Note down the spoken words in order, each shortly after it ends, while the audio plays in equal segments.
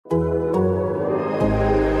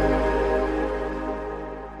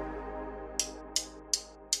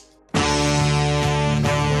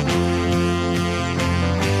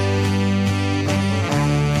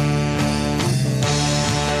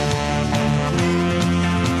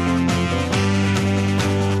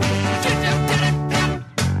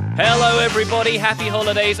Hello everybody, happy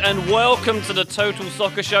holidays and welcome to the Total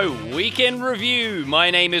Soccer Show Weekend Review. My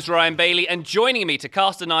name is Ryan Bailey and joining me to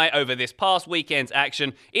cast an eye over this past weekend's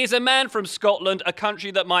action is a man from Scotland, a country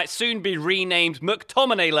that might soon be renamed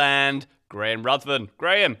McTominay Land, Graham Ruthven.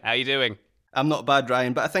 Graham, how you doing? I'm not bad,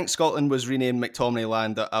 Ryan, but I think Scotland was renamed McTominay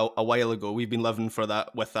Land a while ago. We've been living for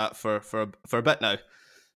a bit now.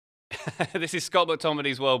 This is Scott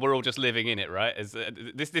McTominay's world. We're all just living in it, right?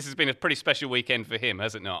 This has been a pretty special weekend for him,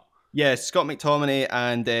 has it not? Yeah, Scott McTominay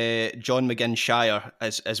and John McGinn Shire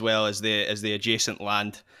as well as the adjacent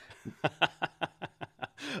land.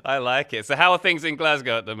 I like it. So how are things in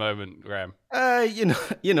Glasgow at the moment, Graham?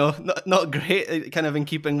 Not great, kind of in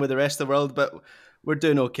keeping with the rest of the world, but we're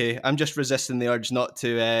doing okay. I'm just resisting the urge not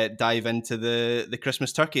to dive into the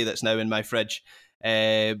Christmas turkey that's now in my fridge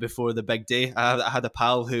before the big day. I had a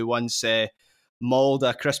pal who once mauled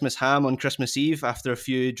a Christmas ham on Christmas Eve after a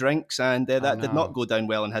few drinks, and that did not go down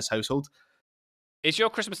well in his household. Is your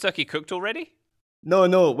Christmas turkey cooked already?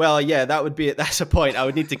 No. Well, yeah, that's a point. I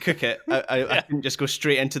would need to cook it. I couldn't just go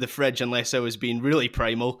straight into the fridge unless I was being really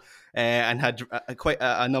primal and had quite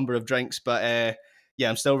a number of drinks. But yeah,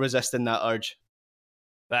 I'm still resisting that urge.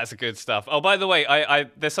 That's good stuff. Oh, by the way, I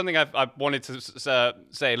there's something I wanted to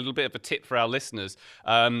say, a little bit of a tip for our listeners.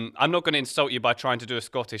 I'm not going to insult you by trying to do a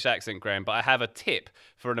Scottish accent, Graham, but I have a tip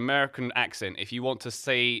for an American accent. If you want to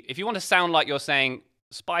sound like you're saying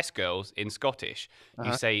Spice Girls in Scottish,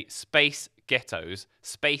 you say space ghettos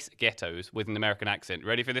with an American accent.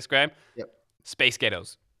 Ready for this, Graham? Yep. Space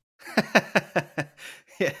ghettos.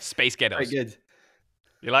 Yeah. Space ghettos. Very good.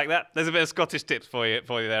 You like that? There's a bit of Scottish tips for you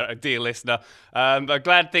there, dear listener. I'm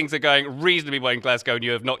glad things are going reasonably well in Glasgow and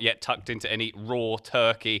you have not yet tucked into any raw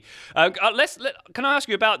turkey. Can I ask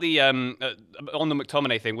you about the on the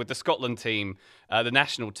McTominay thing with the Scotland team, the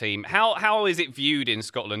national team? How is it viewed in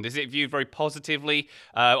Scotland? Is it viewed very positively?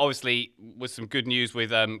 Obviously, with some good news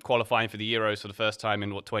with qualifying for the Euros for the first time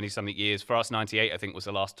in 20-something years. For us, 98, I think, was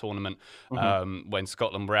the last tournament when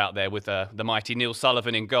Scotland were out there with the mighty Neil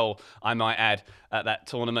Sullivan in goal, I might add, at that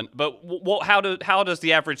tournament. But how does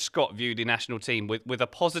the average Scot view the national team, with a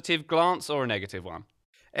positive glance or a negative one?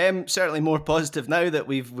 Certainly more positive now that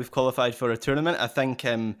we've qualified for a tournament. I think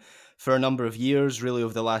for a number of years, really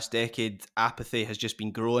over the last decade, apathy has just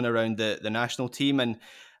been growing around the national team, and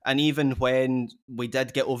even when we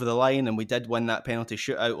did get over the line and we did win that penalty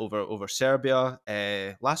shootout over Serbia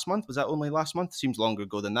last month, was that only last month? Seems longer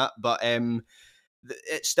ago than that, but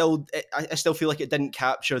I still feel like it didn't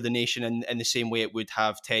capture the nation in the same way it would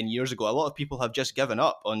have 10 years ago. A lot of people have just given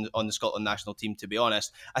up on the Scotland national team, to be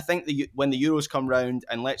honest. I think when the Euros come round,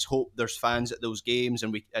 and let's hope there's fans at those games,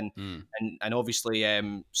 and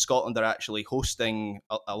obviously Scotland are actually hosting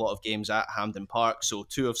a lot of games at Hampden Park, so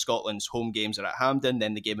 2 of Scotland's home games are at Hampden,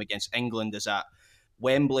 then the game against England is at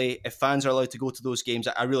Wembley. If fans are allowed to go to those games,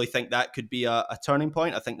 I really think that could be a turning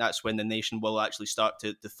point. I think that's when the nation will actually start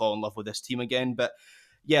to fall in love with this team again. But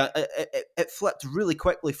yeah, it flipped really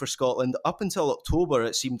quickly for Scotland. Up until October,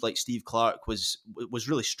 it seemed like Steve Clarke was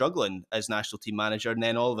really struggling as national team manager, and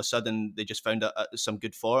then all of a sudden they just found some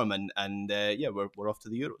good form, and we're off to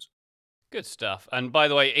the Euros. Good stuff. And by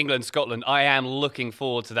the way, England-Scotland, I am looking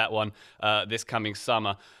forward to that one this coming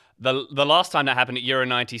summer. The last time that happened at Euro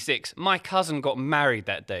 96, my cousin got married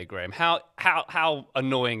that day, Graham. How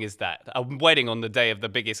annoying is that? A wedding on the day of the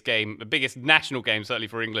biggest game, the biggest national game, certainly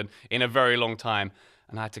for England, in a very long time.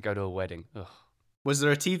 And I had to go to a wedding. Ugh. Was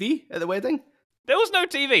there a TV at the wedding? There was no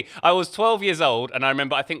TV. I was 12 years old, and I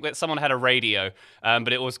remember I think that someone had a radio,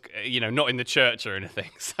 but it was not in the church or anything.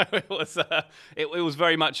 So it was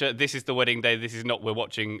very much this is the wedding day. This is not we're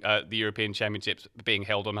watching the European Championships being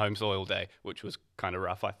held on home soil day, which was kind of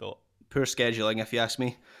rough, I thought. Poor scheduling, if you ask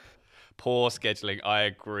me. Poor scheduling, I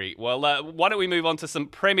agree. Well, why don't we move on to some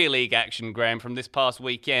Premier League action, Graham, from this past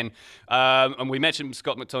weekend? And we mentioned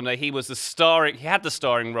Scott McTominay. He had the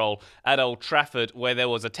starring role at Old Trafford, where there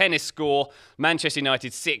was a tennis score. Manchester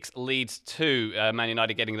United 6, Leeds 2. Man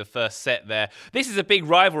United getting the first set there. This is a big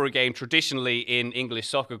rivalry game traditionally in English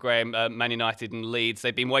soccer, Graham. Man United and Leeds.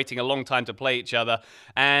 They've been waiting a long time to play each other.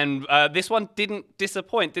 And this one didn't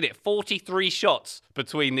disappoint, did it? 43 shots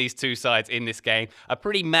between these two sides in this game. A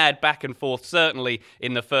pretty mad back and forth, certainly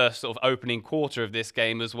in the first sort of opening quarter of this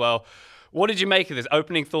game as well. What did you make of this?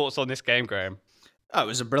 Opening thoughts on this game, Graham? Oh, it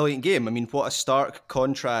was a brilliant game. I mean, what a stark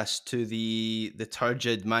contrast to the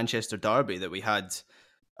turgid Manchester derby that we had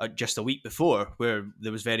just a week before, where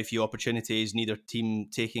there was very few opportunities, neither team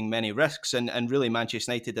taking many risks, and really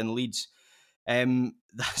Manchester United and Leeds,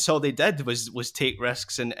 that's all they did was take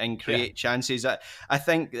risks and create chances. I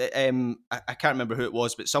think I can't remember who it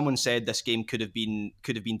was, but someone said this game could have been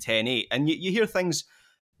 10-8, and you hear things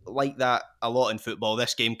like that a lot in football.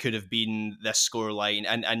 This game could have been this scoreline,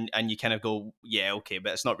 and you kind of go, yeah, okay,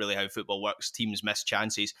 but it's not really how football works. Teams miss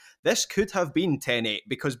chances. This could have been 10-8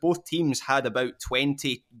 because both teams had about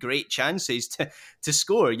 20 great chances to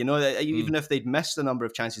score. Even if they'd missed a number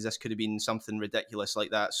of chances, this could have been something ridiculous like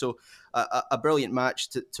that. So a brilliant match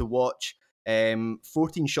to watch.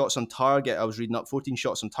 14 shots on target. I was reading up 14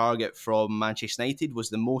 shots on target from Manchester United was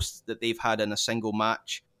the most that they've had in a single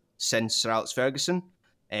match since Sir Alex Ferguson.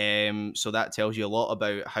 So that tells you a lot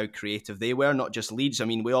about how creative they were, not just Leeds. I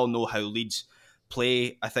mean, we all know how Leeds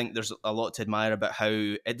play. I think there's a lot to admire about how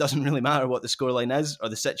it doesn't really matter what the scoreline is or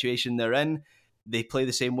the situation they're in. They play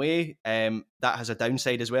the same way. That has a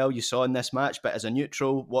downside as well. You saw in this match, but as a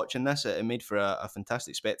neutral watching this, it made for a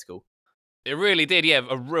fantastic spectacle. It really did, yeah.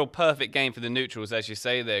 A real perfect game for the neutrals, as you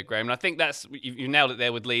say there, Graham. And I think that's you nailed it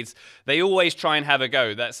there with Leeds. They always try and have a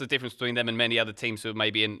go. That's the difference between them and many other teams who are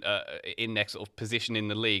maybe in their sort of position in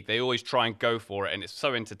the league. They always try and go for it, and it's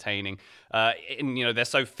so entertaining. And they're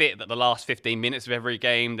so fit that the last 15 minutes of every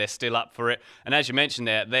game, they're still up for it. And as you mentioned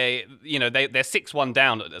there, they're 6-1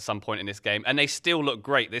 down at some point in this game, and they still look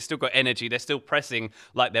great. They've still got energy. They're still pressing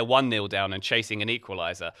like they're 1-0 down and chasing an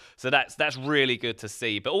equaliser. So that's really good to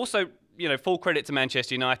see. But also, full credit to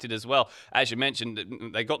Manchester United as well. As you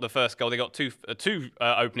mentioned, they got the first goal. They got two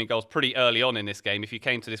opening goals pretty early on in this game. If you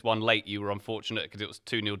came to this one late, you were unfortunate because it was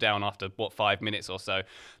 2-0 down after, 5 minutes or so.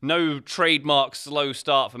 No trademark slow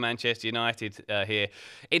start for Manchester United here.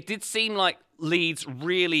 It did seem like Leeds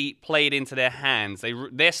really played into their hands.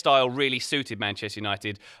 Their style really suited Manchester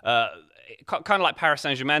United. Kind of like Paris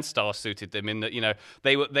Saint-Germain's style suited them in that,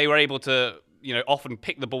 they were able to often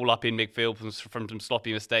pick the ball up in midfield from some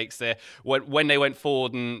sloppy mistakes there. When they went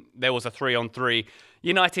forward and there was a 3-on-3,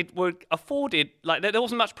 United were afforded, like there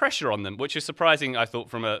wasn't much pressure on them, which is surprising, I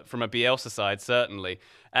thought, from a Bielsa side, certainly.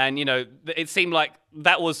 And, it seemed like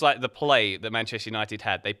that was like the play that Manchester United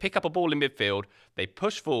had. They pick up a ball in midfield, they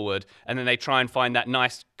push forward, and then they try and find that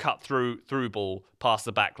nice cut through ball past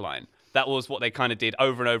the back line. That was what they kind of did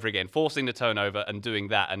over and over again, forcing the turnover and doing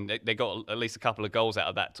that. And they got at least a couple of goals out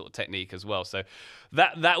of that sort of technique as well. So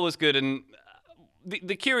that was good. And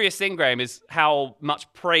the curious thing, Graham, is how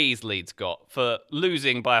much praise Leeds got for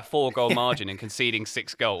losing by a 4-goal margin and conceding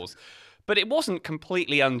 6 goals. But it wasn't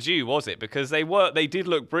completely undue, was it? Because they did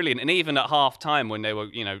look brilliant. And even at half-time when they were,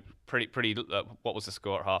 pretty what was the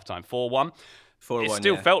score at half-time? 4-1? 4-1, it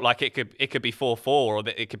still felt like it could be 4-4 or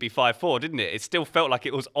that it could be 5-4, didn't it? It still felt like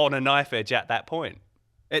it was on a knife edge at that point.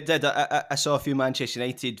 It did. I saw a few Manchester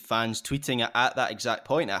United fans tweeting at that exact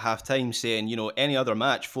point at half-time saying, any other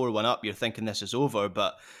match, 4-1 up, you're thinking this is over,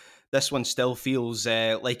 but this one still feels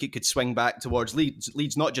like it could swing back towards Leeds.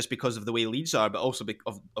 Leeds, not just because of the way Leeds are, but also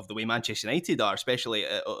because of the way Manchester United are, especially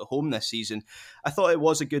at home this season. I thought it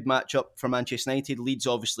was a good matchup for Manchester United. Leeds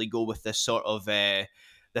obviously go with this sort of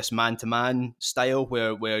this man-to-man style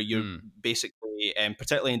where you're basically,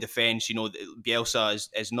 particularly in defence, Bielsa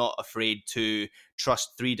is not afraid to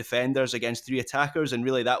trust 3 defenders against 3 attackers, and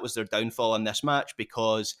really that was their downfall in this match,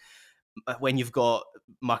 because when you've got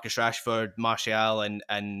Marcus Rashford, Martial, and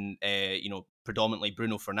predominantly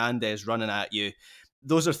Bruno Fernandes running at you,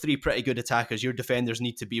 those are 3 pretty good attackers. Your defenders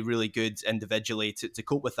need to be really good individually to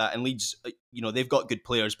cope with that. And Leeds, they've got good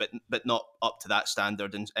players, but not up to that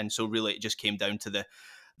standard. And so really it just came down to the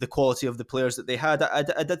quality of the players that they had.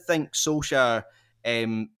 I did think Solskjaer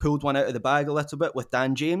pulled one out of the bag a little bit with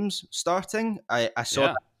Dan James starting. I saw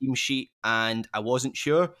that team sheet and I wasn't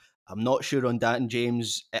sure. I'm not sure on Dan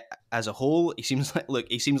James as a whole. He seems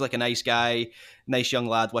like a nice guy, nice young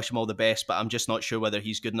lad, wish him all the best, but I'm just not sure whether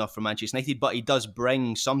he's good enough for Manchester United. But he does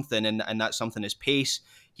bring something, and that something is pace.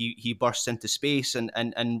 He bursts into space, and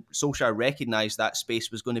Solskjaer recognised that space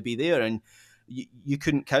was going to be there, and you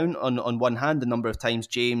couldn't count on one hand the number of times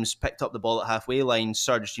James picked up the ball at halfway line,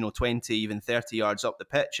 surged 20, even 30 yards up the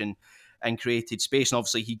pitch, and created space. And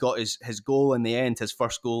obviously he got his goal in the end, his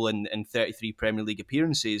first goal in 33 Premier League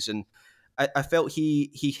appearances. And I felt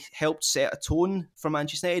he helped set a tone for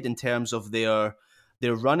Manchester United in terms of their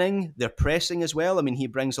running, their pressing as well. I mean, he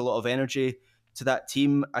brings a lot of energy to that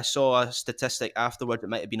team. I saw a statistic afterward, it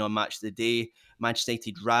might have been on Match of the Day. Manchester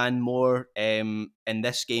United ran more in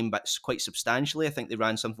this game, but quite substantially. I think they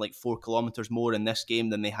ran something like 4 kilometres more in this game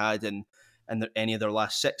than they had in any of their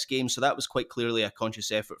last 6 games. So that was quite clearly a conscious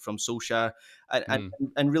effort from Solskjaer.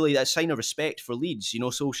 And really a sign of respect for Leeds.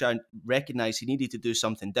 Solskjaer recognised he needed to do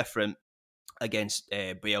something different against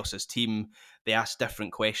Bielsa's team. They asked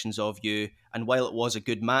different questions of you. And while it was a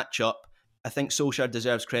good matchup, I think Solskjaer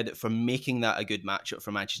deserves credit for making that a good matchup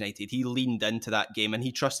for Manchester United. He leaned into that game and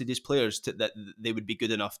he trusted his players that they would be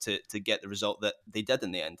good enough to get the result that they did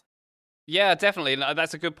in the end. Yeah, definitely. And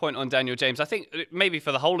that's a good point on Daniel James. I think maybe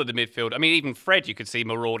for the whole of the midfield, I mean, even Fred, you could see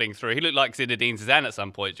marauding through. He looked like Zinedine Zidane at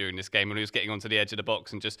some point during this game when he was getting onto the edge of the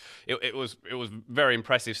box and just it was very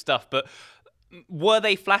impressive stuff. But were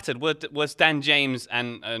they flattered? Was Dan James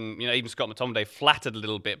and even Scott McTominay flattered a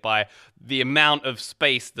little bit by the amount of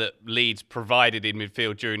space that Leeds provided in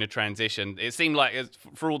midfield during the transition? It seemed like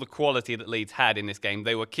for all the quality that Leeds had in this game,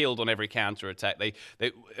 they were killed on every counter attack.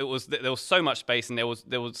 There was so much space and there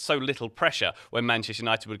was so little pressure when Manchester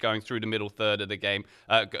United were going through the middle third of the game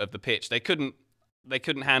of the pitch. They couldn't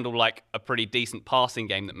handle like a pretty decent passing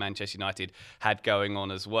game that Manchester United had going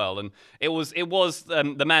on as well. And it was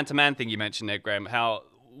the man-to-man thing you mentioned there, Graham, how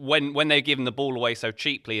when they're given the ball away so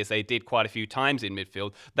cheaply as they did quite a few times in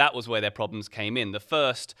midfield, that was where their problems came in. The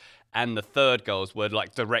first and the third goals were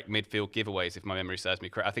like direct midfield giveaways, if my memory serves me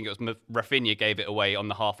correct. I think it was Rafinha gave it away on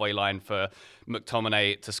the halfway line for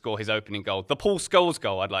McTominay to score his opening goal. The Paul Scholes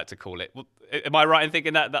goal, I'd like to call it. Am I right in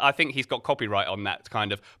thinking that I think he's got copyright on that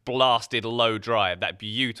kind of blasted low drive, that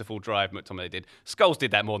beautiful drive McTominay did? Scholes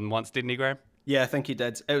did that more than once, didn't he, Graham? Yeah, I think he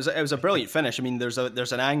did. It was a brilliant finish. I mean, there's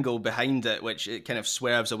an angle behind it which it kind of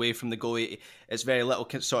swerves away from the goalie. It's very little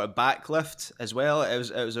sort of backlift as well. It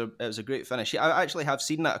was a great finish. I actually have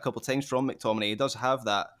seen that a couple of times from McTominay. He does have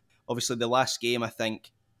that. Obviously, the last game I think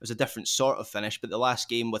it was a different sort of finish, but the last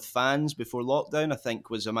game with fans before lockdown I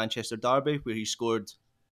think was a Manchester derby where he scored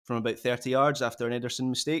from about 30 yards after an Ederson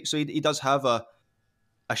mistake. So he does have a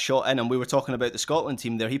shot in. And we were talking about the Scotland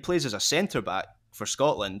team there. He plays as a centre back for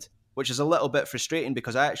Scotland, which is a little bit frustrating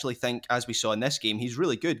because I actually think, as we saw in this game, he's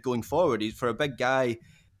really good going forward. He's for a big guy,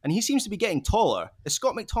 and he seems to be getting taller. Is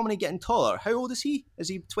Scott McTominay getting taller? How old is he? Is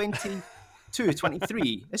he 22,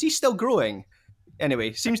 23? Is he still growing?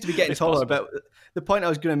 Anyway, seems to be getting taller. Possible. But the point I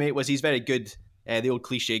was going to make was he's very good. The old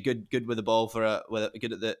cliche, good with the ball for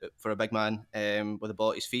a big man with the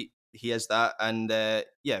ball at his feet. He is that, and as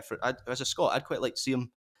a Scot, I'd quite like to see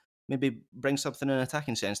him maybe bring something in an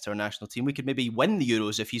attacking sense to our national team. We could maybe win the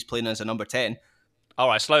Euros if he's playing as a number 10. All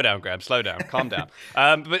right, slow down, Graham. Slow down. Calm down.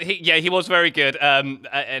 But he was very good. And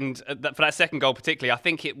for that second goal particularly, I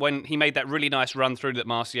think when he made that really nice run through that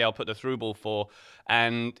Martial put the through ball for,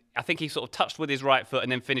 and I think he sort of touched with his right foot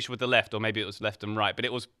and then finished with the left, or maybe it was left and right. But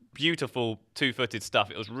it was beautiful two-footed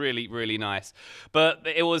stuff. It was really, really nice. But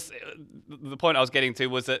it was the point I was getting to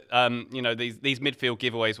was that these midfield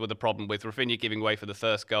giveaways were the problem with Rafinha giving away for the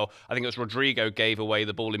first goal. I think it was Rodrigo gave away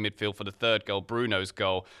the ball in midfield for the third goal, Bruno's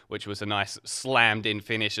goal, which was a nice slammed in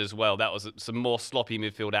finish as well. That was some more sloppy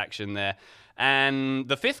midfield action there. And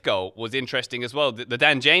the fifth goal was interesting as well, the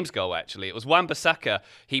Dan James goal, actually. It was Wan-Bissaka.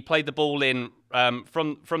 He played the ball in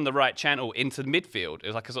from the right channel into the midfield. It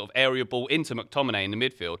was like a sort of aerial ball into McTominay in the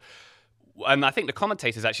midfield. And I think the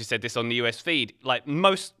commentators actually said this on the US feed. Like,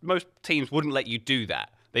 most teams wouldn't let you do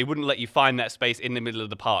that. They wouldn't let you find that space in the middle of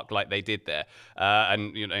the park like they did there.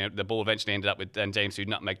 And the ball eventually ended up with Dan James, who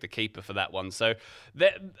nutmegged the keeper for that one. So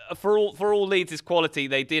for all Leeds' quality,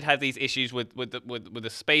 they did have these issues with the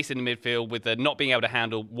space in the midfield, with the not being able to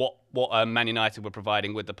handle what Man United were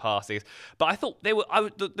providing with the passes. But I thought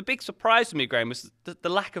the big surprise to me, Graham, was the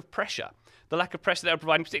lack of pressure. The lack of pressure they were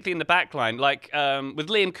providing, particularly in the back line. Like with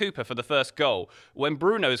Liam Cooper for the first goal, when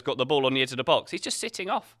Bruno's got the ball on the edge of the box, he's just sitting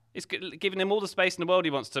off. He's giving him all the space in the world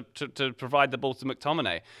he wants to provide the ball to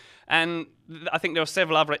McTominay. And I think there are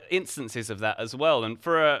several other instances of that as well. And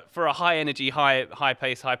for a high-energy,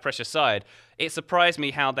 high-pace, high-pressure side, it surprised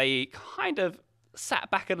me how they kind of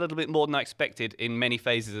sat back a little bit more than I expected in many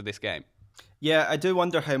phases of this game. Yeah, I do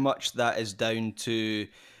wonder how much that is down to...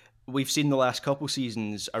 We've seen the last couple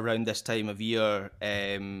seasons around this time of year,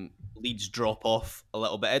 Leeds drop off a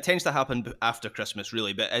little bit. It tends to happen after Christmas,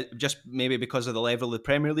 really, but just maybe because of the level of the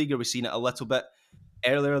Premier League, or we've seen it a little bit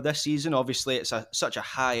earlier this season. Obviously, it's such a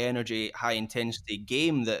high-energy, high-intensity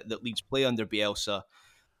game that Leeds play under Bielsa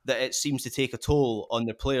that it seems to take a toll on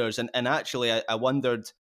their players. And actually, I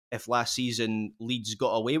wondered if last season Leeds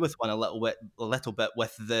got away with one a little bit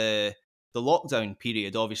with the lockdown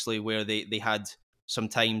period, obviously, where they had some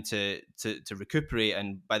time to recuperate,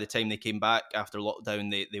 and by the time they came back after lockdown,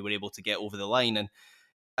 they were able to get over the line. And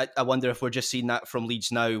I wonder if we're just seeing that from Leeds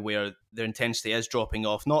now, where their intensity is dropping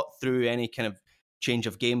off, not through any kind of change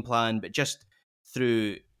of game plan, but just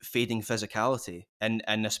through fading physicality, and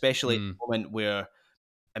especially at the moment where,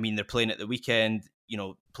 I mean, they're playing at the weekend,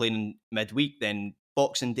 playing midweek, then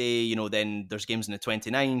Boxing Day, then there's games on the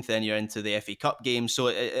 29th, then you're into the FA Cup game. So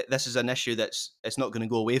this is an issue it's not going to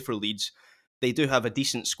go away for Leeds. They do have a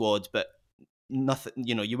decent squad, but nothing,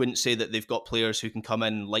 you wouldn't say that they've got players who can come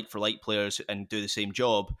in like for like players and do the same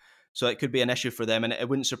job. So it could be an issue for them. And it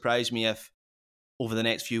wouldn't surprise me if over the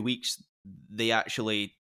next few weeks, they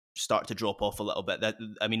actually start to drop off a little bit. That,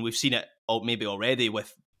 I mean, we've seen it maybe already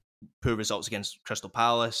with poor results against Crystal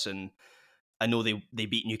Palace, and I know they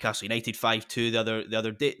beat Newcastle United 5-2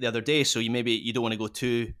 the other day. So you don't want to go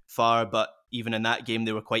too far, but even in that game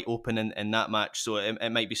they were quite open in that match. So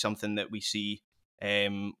it might be something that we see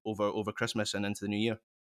over Christmas and into the new year.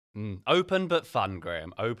 Open but fun,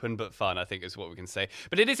 Graham. Open but fun, I think is what we can say.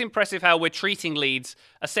 But it is impressive how we're treating Leeds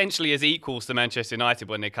essentially as equals to Manchester United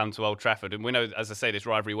when they come to Old Trafford. And we know, as I say, this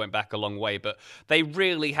rivalry went back a long way, but they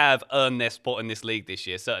really have earned their spot in this league this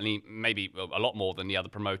year. Certainly, maybe a lot more than the other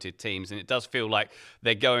promoted teams. And it does feel like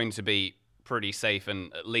they're going to be pretty safe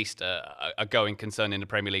and at least a going concern in the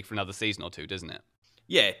Premier League for another season or two, doesn't it?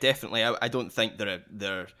 Yeah, definitely. I don't think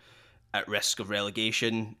they're at risk of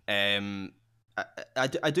relegation.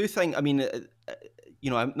 I do think, I mean,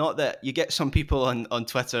 not that you get some people on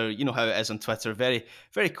Twitter, you know how it is on Twitter, very,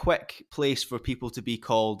 very quick place for people to be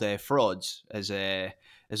called frauds, as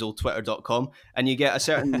old Twitter.com. And you get a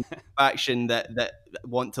certain faction that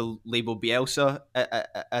want to label Bielsa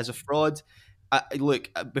as a fraud. Look,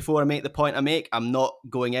 before I make the point I make, I'm not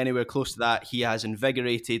going anywhere close to that. He has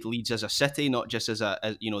invigorated Leeds as a city, not just as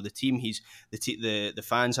the team. He's the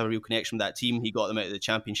fans have a real connection with that team. He got them out of the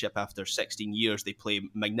Championship after 16 years. They play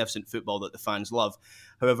magnificent football that the fans love.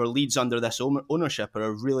 However, Leeds under this ownership are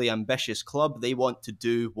a really ambitious club. They want to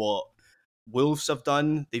do what Wolves have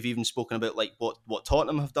done. They've even spoken about like what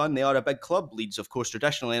Tottenham have done. They are a big club, Leeds, of course,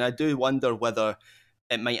 traditionally, and I do wonder whether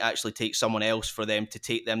it might actually take someone else for them to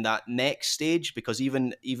take them that next stage, because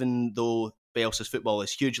even though Bielsa's football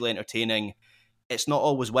is hugely entertaining, it's not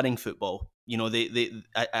always winning football.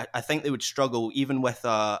 I think they would struggle even with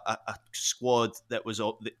a squad that was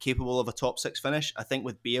capable of a top six finish. I think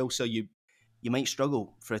with Bielsa, you might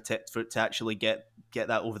struggle for it to actually get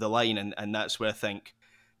that over the line, and that's where I think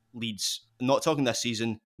Leeds, not talking this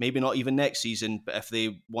season, maybe not even next season, but if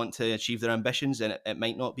they want to achieve their ambitions, then it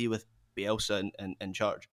might not be with Bielsa in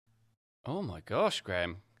charge. Oh my gosh,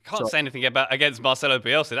 Graham. Can't say anything against Marcelo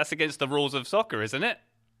Bielsa. That's against the rules of soccer, isn't it?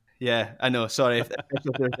 Yeah, I know. Sorry if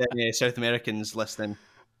there's any South Americans listening.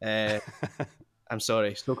 I'm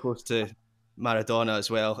sorry. So close to Maradona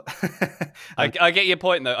as well. I get your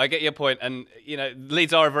point, though. I get your point. And,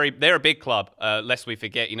 Leeds are they're a big club, lest we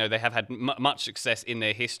forget. They have had much success in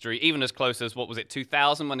their history, even as close as,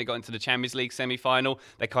 2000 when they got into the Champions League semi-final.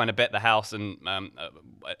 They kind of bet the house and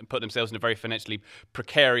put themselves in a very financially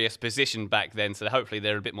precarious position back then. So hopefully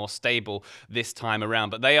they're a bit more stable this time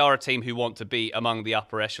around. But they are a team who want to be among the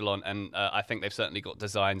upper echelon. And I think they've certainly got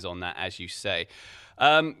designs on that, as you say.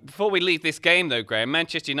 Before we leave this game, though, Graham,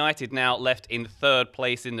 Manchester United now left in third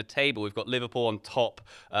place in the table. We've got Liverpool on top,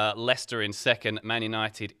 Leicester in second, Man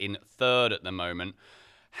United in third at the moment.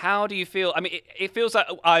 How do you feel? I mean, it feels like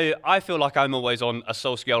I feel like I'm always on a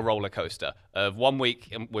Solskjaer roller coaster. Of 1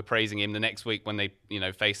 week we're praising him, the next week when they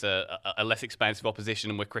face a less expansive opposition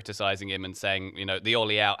and we're criticising him and saying the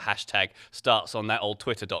Ollie out hashtag starts on that old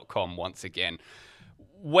Twitter.com once again.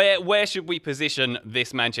 Where should we position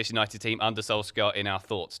this Manchester United team under Solskjaer in our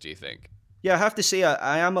thoughts, do you think? Yeah, I have to say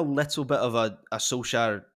I am a little bit of a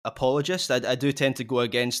Solskjaer apologist. I do tend to go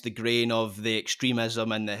against the grain of the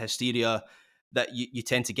extremism and the hysteria that you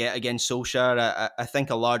tend to get against Solskjaer. I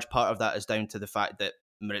think a large part of that is down to the fact that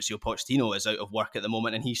Mauricio Pochettino is out of work at the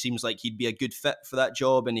moment, and he seems like he'd be a good fit for that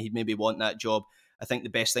job, and he'd maybe want that job. I think the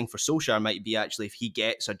best thing for Solskjaer might be actually if he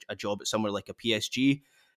gets a job at somewhere like a PSG,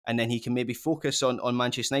 and then he can maybe focus on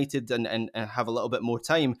Manchester United and have a little bit more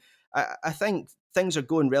time. I think things are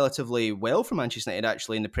going relatively well for Manchester United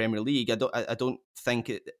actually in the Premier League. I don't think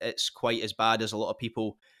it's quite as bad as a lot of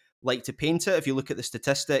people like to paint it. If you look at the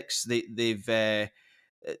statistics, they've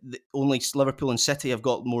only Liverpool and City have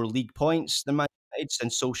got more league points than Manchester United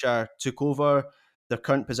since Solskjaer took over. Their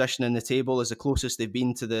current position in the table is the closest they've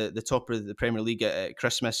been to the top of the Premier League at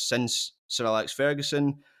Christmas since Sir Alex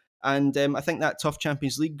Ferguson. And I think that tough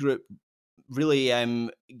Champions League group really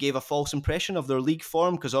gave a false impression of their league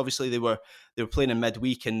form, because obviously they were playing in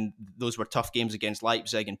midweek, and those were tough games against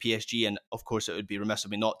Leipzig and PSG, and of course it would be remiss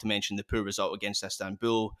of me not to mention the poor result against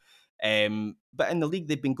Istanbul. But in the league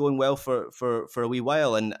they've been going well for a wee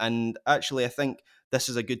while, and actually I think this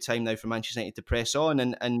is a good time now for Manchester United to press on,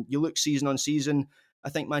 and you look season on season,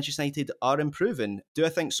 I think Manchester United are improving. Do I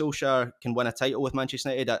think Solskjaer can win a title with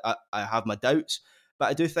Manchester United? I have my doubts. But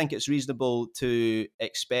I do think it's reasonable to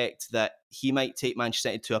expect that he might take Manchester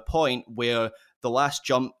United to a point where the last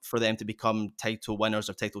jump for them to become title winners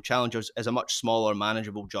or title challengers is a much smaller,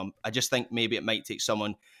 manageable jump. I just think maybe it might take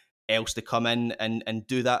someone else to come in and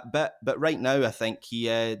do that bit. But right now, I think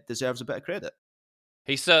he deserves a bit of credit.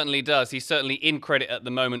 He certainly does. He's certainly in credit at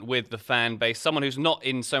the moment with the fan base. Someone who's not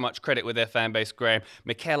in so much credit with their fan base, Graham,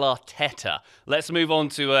 Mikel Arteta. Let's move on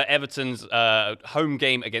to Everton's home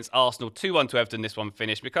game against Arsenal. 2-1 to Everton, this one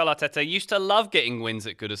finished. Mikel Arteta used to love getting wins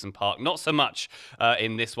at Goodison Park. Not so much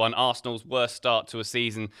in this one. Arsenal's worst start to a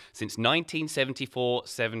season since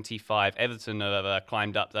 1974-75. Everton have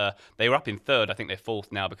climbed up there. They were up in third. I think they're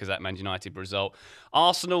fourth now because of that Man United result.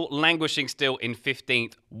 Arsenal languishing still in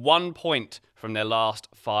 15th. 1 point from their last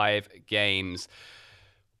 5 games.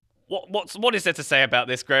 What is there to say about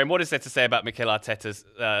this, Graham? What is there to say about Mikel Arteta's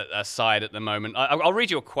side at the moment? I'll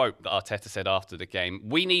read you a quote that Arteta said after the game.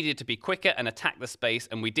 "We needed to be quicker and attack the space,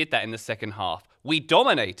 and we did that in the second half. We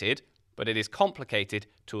dominated, but it is complicated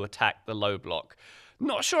to attack the low block."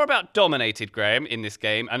 Not sure about dominated, Graham, in this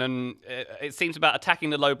game. And it seems about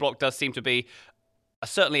attacking the low block does seem to be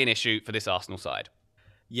certainly an issue for this Arsenal side.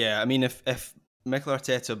 Yeah, I mean, if Mikel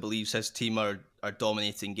Arteta believes his team are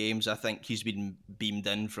dominating games, I think he's been beamed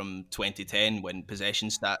in from 2010 when possession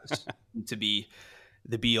stats seem to be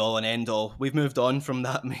the be-all and end-all. We've moved on from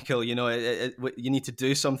that, Mikel. You know, you need to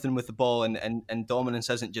do something with the ball, and dominance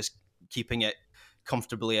isn't just keeping it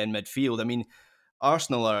comfortably in midfield. I mean,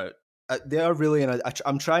 Arsenal are really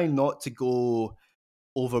I'm trying not to go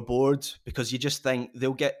overboard because you just think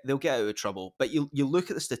they'll get out of trouble. But you look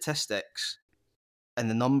at the statistics and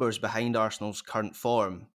the numbers behind Arsenal's current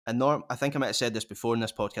form. And I think I might have said this before in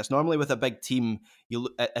this podcast. Normally with a big team,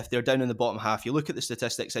 if they're down in the bottom half, you look at the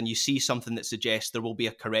statistics and you see something that suggests there will be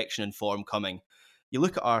a correction in form coming. You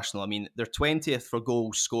look at Arsenal, I mean, they're 20th for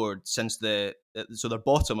goals scored since so they're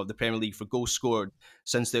bottom of the Premier League for goals scored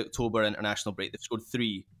since the October international break. They've scored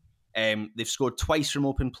 3. They've scored twice from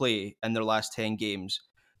open play in their last 10 games.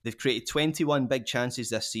 They've created 21 big chances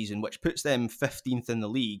this season, which puts them 15th in the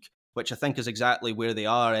league, which I think is exactly where they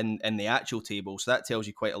are in the actual table. So that tells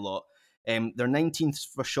you quite a lot. They're 19th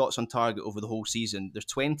for shots on target over the whole season. They're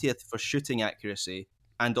 20th for shooting accuracy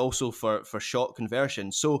and also for shot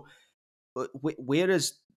conversion. So where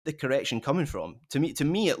is the correction coming from? To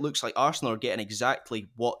me, it looks like Arsenal are getting exactly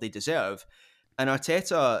what they deserve. And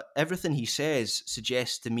Arteta, everything he says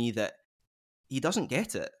suggests to me that he doesn't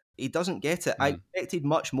get it. He doesn't get it. I expected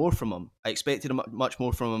much more from him. Much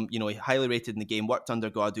more from him. You know, he highly rated in the game, worked under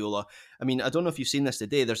Guardiola. I mean, I don't know if you've seen this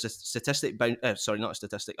today. There's a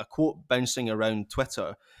quote bouncing around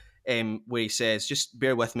Twitter where he says, just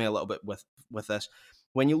bear with me a little bit with this.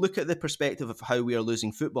 When you look at the perspective of how we are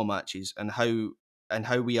losing football matches and how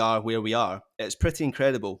we are where we are, it's pretty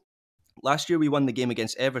incredible. Last year, we won the game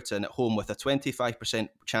against Everton at home with a 25%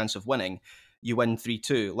 chance of winning. You win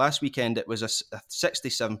 3-2. Last weekend, it was a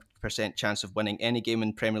 67% chance of winning any game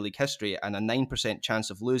in Premier League history and a 9%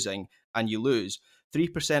 chance of losing, and you lose.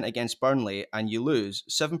 3% against Burnley, and you lose.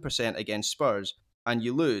 7% against Spurs, and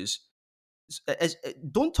you lose.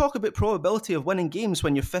 Don't talk about probability of winning games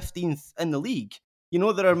when you're 15th in the league. You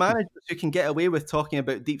know, there are managers who can get away with talking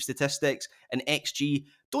about deep statistics and XG.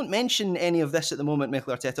 Don't mention any of this at the moment,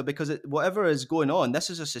 Mikel Arteta, because whatever is going on, this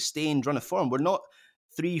is a sustained run of form. We're not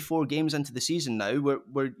 3-4 games into the season now. We're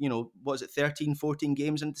 13, 14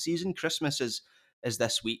 games into the season? Christmas is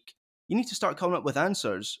this week. You need to start coming up with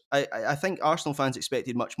answers. I think Arsenal fans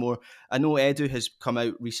expected much more. I know Edu has come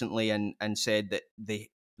out recently and said that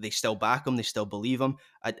they still back him, they still believe him.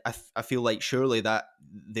 I feel like surely that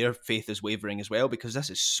their faith is wavering as well, because this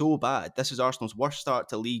is so bad. This is Arsenal's worst start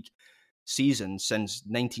to league season since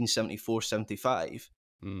 1974-75.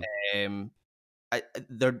 I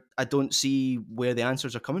don't see where the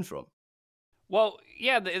answers are coming from. Well,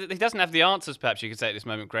 yeah, he doesn't have the answers, perhaps you could say at this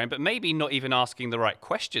moment, Graham, but maybe not even asking the right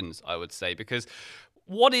questions, I would say, because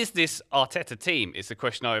what is this Arteta team is the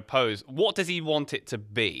question I would pose. What does he want it to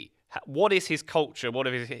be? What is his culture? What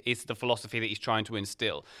is the philosophy that he's trying to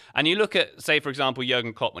instill? And you look at, say, for example,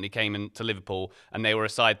 Jurgen Klopp when he came into Liverpool, and they were a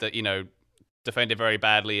side that, defended very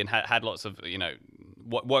badly and had lots of,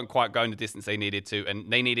 weren't quite going the distance they needed to,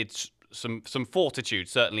 and they needed some fortitude,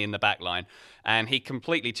 certainly in the back line. And he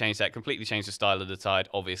completely changed the style of the side,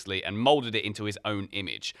 obviously, and moulded it into his own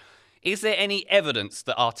image. Is there any evidence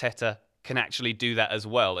that Arteta can actually do that as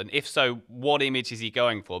well? And if so, what image is he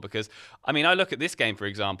going for? Because, I mean, I look at this game, for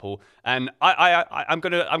example, and I'm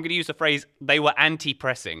gonna use the phrase, they were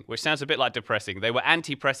anti-pressing, which sounds a bit like depressing. They were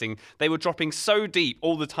anti-pressing. They were dropping so deep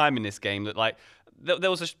all the time in this game that, like,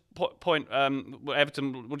 there was a point where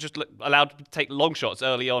Everton were just allowed to take long shots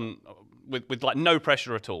early on with like no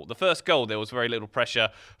pressure at all. The first goal, there was very little pressure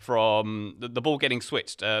from the ball getting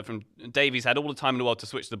switched. From Davies had all the time in the world to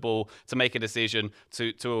switch the ball, to make a decision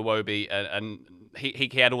to Iwobi, and he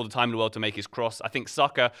had all the time in the world to make his cross. I think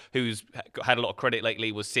Saka, who's had a lot of credit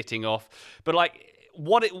lately, was sitting off. But like,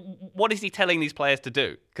 what is he telling these players to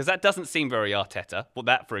do? Because that doesn't seem very Arteta. Well,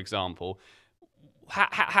 that, for example,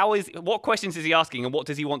 what questions is he asking, and what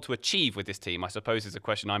does he want to achieve with this team? I suppose is a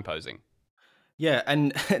question I'm posing. Yeah,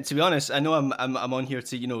 and to be honest, I know I'm on here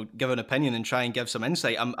to give an opinion and try and give some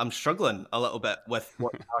insight. I'm struggling a little bit with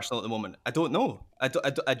what Arsenal at the moment. I don't know.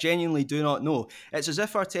 I genuinely do not know. It's as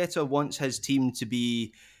if Arteta wants his team to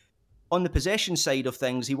be on the possession side of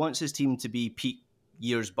things. He wants his team to be peak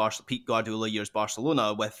Guardiola years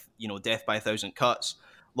Barcelona with death by a thousand cuts,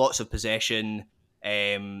 lots of possession.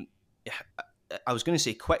 I was going to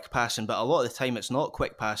say quick passing, but a lot of the time it's not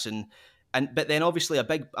quick passing. But then obviously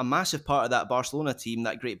a massive part of that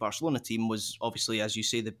great Barcelona team, was obviously, as you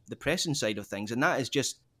say, the pressing side of things, and that is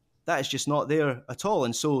just not there at all.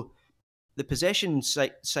 And so the possession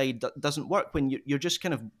side doesn't work when you're just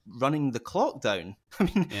kind of running the clock down. I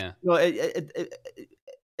mean, Yeah.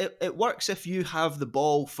 It works if you have the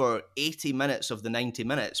ball for 80 minutes of the 90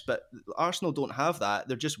 minutes, but Arsenal don't have that.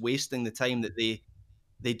 They're just wasting the time that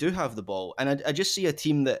they do have the ball. And I just see a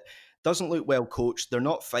team that doesn't look well coached. They're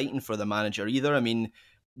not fighting for the manager either. I mean,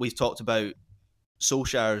 we've talked about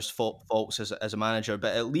Solskjaer's faults as a manager,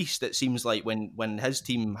 but at least it seems like when his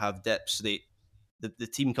team have dips, the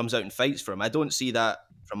team comes out and fights for him. I don't see that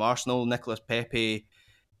from Arsenal. Nicolas Pepe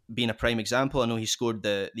being a prime example. I know he scored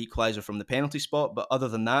the equaliser from the penalty spot, but other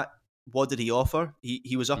than that, what did he offer?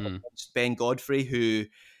 He was up against Ben Godfrey, who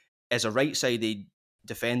is a right-sided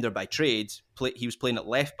defender by trade. He was playing at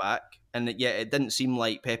left back, and yet it didn't seem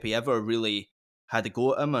like Pepe ever really had a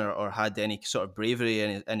go at him or had any sort of bravery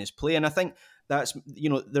in his play. And I think that's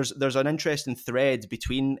there's an interesting thread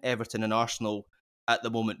between Everton and Arsenal at the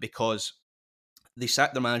moment, because they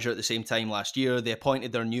sacked their manager at the same time last year. They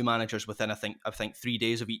appointed their new managers within I think 3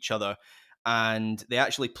 days of each other, and they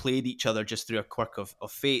actually played each other just through a quirk of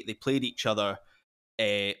fate. They played each other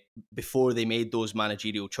before they made those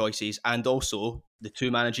managerial choices, and also the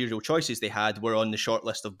two managerial choices they had were on the short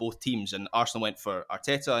list of both teams, and Arsenal went for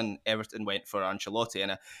Arteta and Everton went for Ancelotti.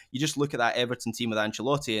 And you just look at that Everton team with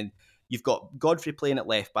Ancelotti, and you've got Godfrey playing at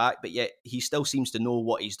left back, but yet he still seems to know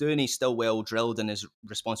what he's doing. He's still well drilled in his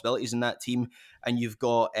responsibilities in that team. And you've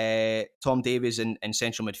got Tom Davies in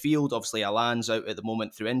central midfield. Obviously, Alain's out at the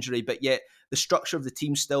moment through injury, but yet the structure of the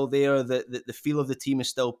team's still there. The feel of the team is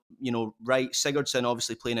still, right. Sigurdsson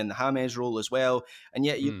obviously playing in the James role as well. And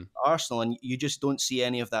yet you Arsenal, and you just don't see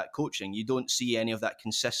any of that coaching. You don't see any of that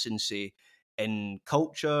consistency in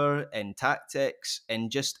culture, in tactics,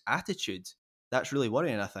 and just attitude. That's really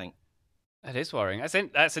worrying, I think. That is worrying.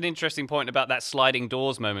 That's an interesting point about that sliding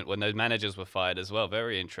doors moment when those managers were fired as well.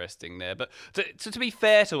 Very interesting there. But to be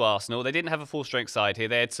fair to Arsenal, they didn't have a full-strength side here.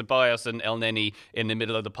 They had Ceballos and El Neni in the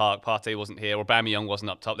middle of the park. Partey wasn't here. Aubameyang wasn't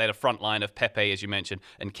up top. They had a front line of Pepe, as you mentioned,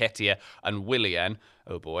 and Nketiah and Willian.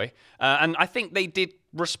 Oh, boy. And I think they did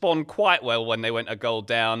respond quite well when they went a goal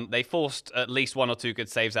down. They forced at least one or two good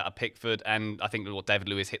saves out of Pickford, and I think David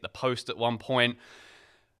Luiz hit the post at one point.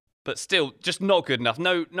 But still, just not good enough.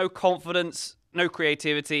 No confidence, no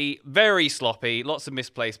creativity, very sloppy, lots of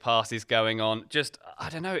misplaced passes going on. Just,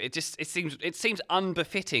 I don't know, it seems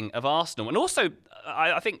unbefitting of Arsenal. And also,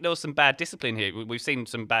 I think there was some bad discipline here. We've seen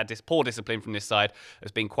some poor discipline from this side.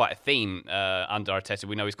 There's been quite a theme under Arteta.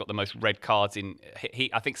 We know he's got the most red cards in.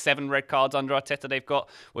 I think 7 red cards under Arteta they've got,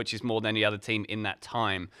 which is more than any other team in that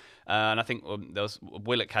time. And I think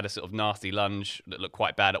Willock had a sort of nasty lunge that looked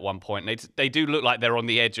quite bad at one point. And they do look like they're on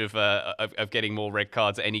the edge of getting more red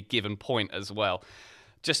cards at any given point as well.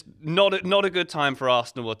 Just not a good time for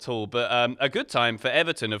Arsenal at all, but a good time for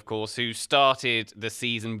Everton, of course, who started the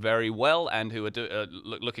season very well and who are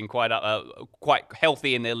looking quite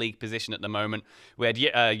healthy in their league position at the moment. We had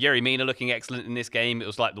Yerry Mina looking excellent in this game. It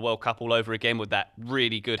was like the World Cup all over again with that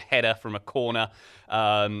really good header from a corner.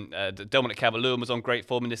 Dominic Calvert-Lewin was on great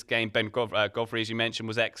form in this game. Ben Godfrey, as you mentioned,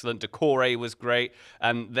 was excellent. Decore was great.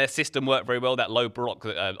 And their system worked very well. That low block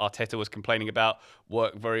that Arteta was complaining about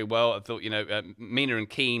worked very well. I thought, Mina and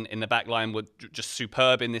Keane in the back line were just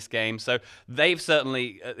superb in this game. So they've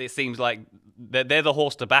certainly, it seems like they're the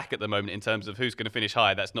horse to back at the moment in terms of who's going to finish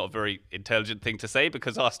high. That's not a very intelligent thing to say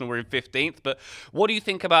because Arsenal were in 15th. But what do you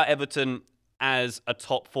think about Everton as a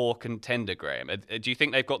top 4 contender, Graham? Do you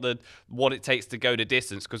think they've got what it takes to go the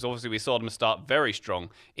distance? Because obviously we saw them start very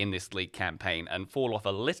strong in this league campaign and fall off a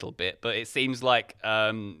little bit, but it seems like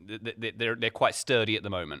they're quite sturdy at the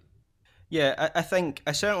moment. Yeah, I think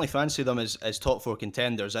I certainly fancy them as top 4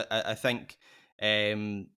 contenders. I think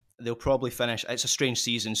they'll probably finish. It's a strange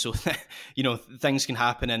season, so things can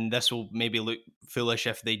happen, and this will maybe look foolish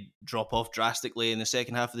if they drop off drastically in the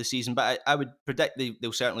second half of the season. But I would predict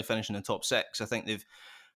they'll certainly finish in the top 6. I think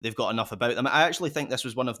they've got enough about them. I actually think this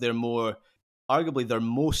was one of their more arguably their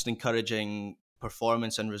most encouraging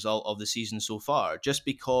performance and result of the season so far, just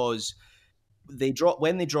because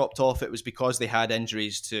when they dropped off, it was because they had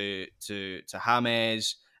injuries to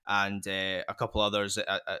James and a couple others.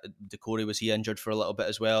 Decore, was he injured for a little bit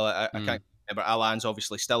as well? I can't remember. Alan's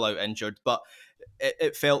obviously still out injured, but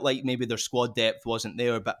it felt like maybe their squad depth wasn't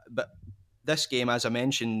there. But this game, as I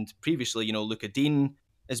mentioned previously, Luka Dean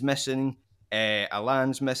is missing,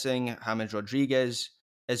 Alan's missing, James Rodriguez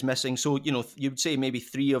is missing. So, you'd say maybe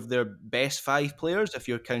 3 of their best 5 players, if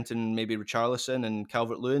you're counting maybe Richarlison and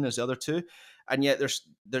Calvert-Lewin as the other 2. And yet there's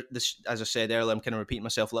as I said earlier, I'm kind of repeating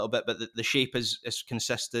myself a little bit, but the shape is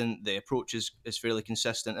consistent, the approach is fairly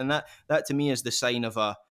consistent. And that to me is the sign of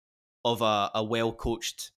a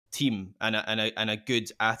well-coached team and a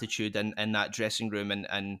good attitude in that dressing room.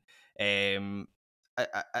 And I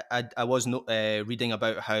was reading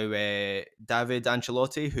about how David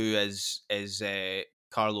Ancelotti, who is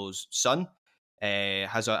Carlo's son,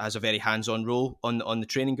 has a very hands-on role on the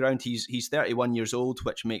training ground. He's 31 years old,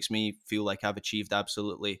 which makes me feel like I've achieved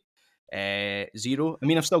absolutely zero. I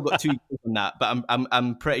mean, I've still got 2 years on that, but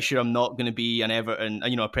I'm pretty sure I'm not going to be an Everton,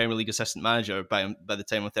 a Premier League assistant manager by the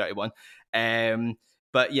time I'm 31.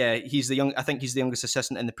 But yeah, I think he's the youngest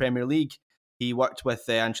assistant in the Premier League. He worked with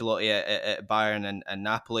Ancelotti at Bayern and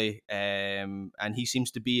Napoli, and he seems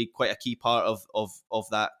to be quite a key part of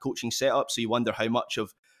that coaching setup. So you wonder how much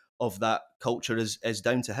of that culture is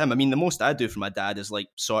down to him. I mean, the most I do for my dad is like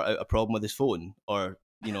sort out a problem with his phone, or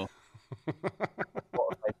playlist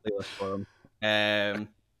for him.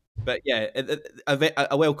 But yeah,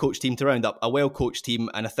 a well-coached team to round up, a well-coached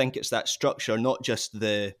team, and I think it's that structure, not just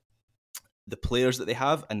the players that they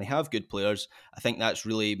have, and they have good players. I think that's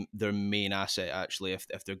really their main asset, actually, if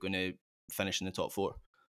they're going to finish in the top 4.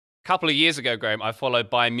 A couple of years ago, Graham, I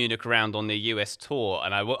followed Bayern Munich around on their US tour,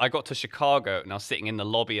 and I got to Chicago, and I was sitting in the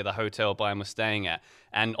lobby of the hotel Bayern was staying at,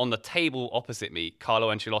 and on the table opposite me,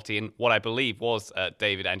 Carlo Ancelotti and what I believe was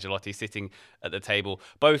David Ancelotti sitting at the table,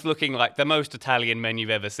 both looking like the most Italian men you've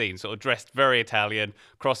ever seen, sort of dressed very Italian,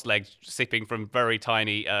 cross-legged, sipping from very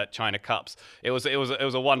tiny China cups. It was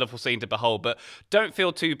a wonderful scene to behold, but don't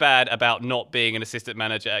feel too bad about not being an assistant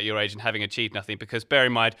manager at your age and having achieved nothing, because bear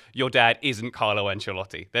in mind, your dad isn't Carlo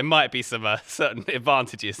Ancelotti. There might be some certain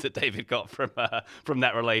advantages that David got from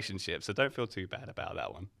that relationship, so don't feel too bad about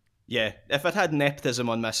that one. Yeah, if I'd had nepotism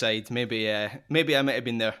on my side, maybe I might have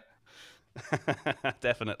been there.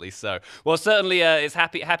 Definitely so. Well, certainly it's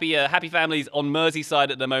happy families on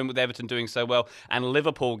Merseyside at the moment, with Everton doing so well and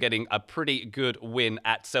Liverpool getting a pretty good win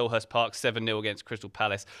at Selhurst Park, 7-0 against Crystal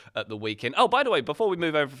Palace at the weekend. Oh, by the way, before we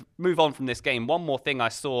move on from this game, one more thing I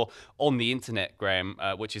saw on the internet, Graham,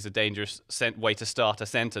 which is a dangerous way to start a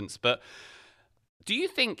sentence, but do you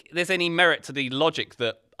think there's any merit to the logic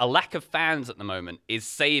that a lack of fans at the moment is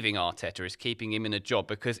saving Arteta, is keeping him in a job?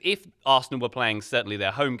 Because if Arsenal were playing certainly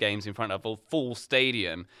their home games in front of a full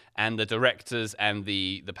stadium, and the directors and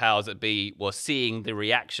the powers that be were seeing the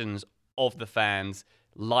reactions of the fans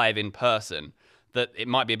live in person, that it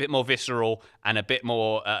might be a bit more visceral and a bit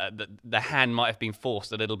more, the hand might have been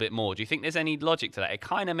forced a little bit more. Do you think there's any logic to that? It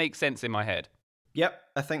kind of makes sense in my head. Yep,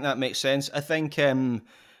 I think that makes sense. I think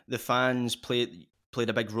the fans played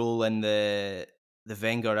a big role in the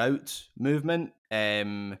Wenger out movement,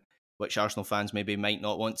 which Arsenal fans maybe might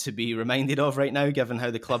not want to be reminded of right now, given how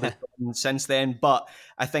the club has gone since then. But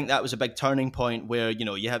I think that was a big turning point where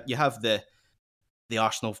you have the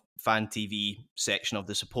Arsenal fan TV section of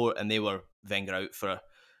the support, and they were Wenger out for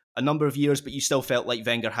a number of years, but you still felt like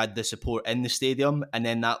Wenger had the support in the stadium. And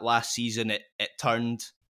then that last season, it turned,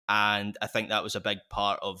 and I think that was a big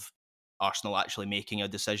part of Arsenal actually making a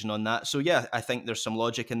decision on that. So yeah, I think there's some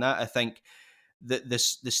logic in that. I think that the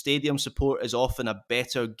stadium support is often a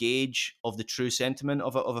better gauge of the true sentiment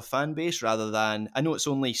of a fan base, rather than, I know it's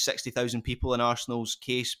only 60,000 people in Arsenal's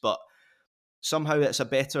case, but somehow it's a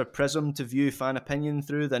better prism to view fan opinion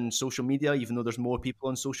through than social media, even though there's more people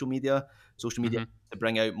on social media to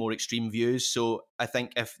bring out more extreme views. So I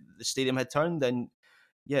think if the stadium had turned, then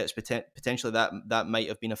yeah, it's potentially that might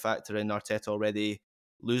have been a factor in Arteta already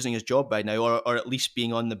losing his job by now, or at least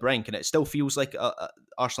being on the brink. And it still feels like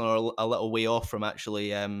Arsenal are a little way off from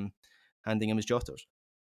actually handing him his jotters.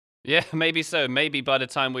 Yeah, maybe so. Maybe by the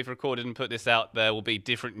time we've recorded and put this out, there will be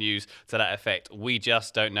different news to that effect. We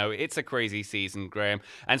just don't know. It's a crazy season, Graham.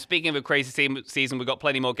 And speaking of a crazy season, we've got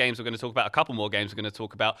plenty more games we're going to talk about. A couple more games we're going to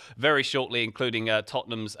talk about very shortly, including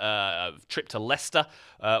Tottenham's trip to Leicester.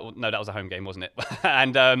 No, that was a home game, wasn't it?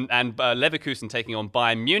 and Leverkusen taking on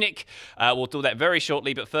Bayern Munich. We'll do that very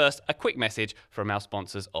shortly. But first, a quick message from our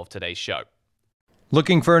sponsors of today's show.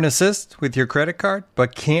 Looking for an assist with your credit card,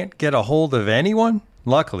 but can't get a hold of anyone?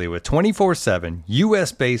 Luckily, with 24/7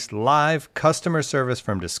 US-based live customer service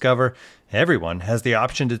from Discover, everyone has the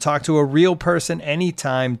option to talk to a real person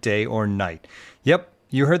anytime, day or night. Yep,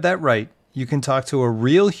 you heard that right. You can talk to a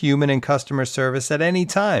real human in customer service at any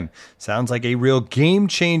time. Sounds like a real game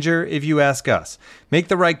changer if you ask us. Make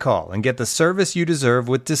the right call and get the service you deserve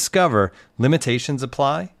with Discover. Limitations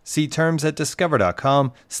apply. See terms at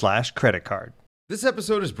discover.com/creditcard. This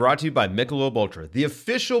episode is brought to you by Michelob Ultra, the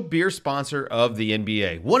official beer sponsor of the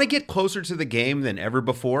NBA. Want to get closer to the game than ever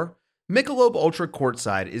before? Michelob Ultra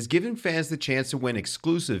Courtside is giving fans the chance to win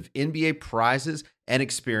exclusive NBA prizes and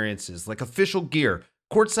experiences like official gear,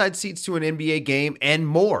 courtside seats to an NBA game, and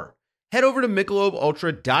more. Head over to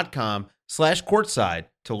MichelobUltra.com/courtside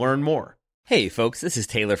to learn more. Hey folks, this is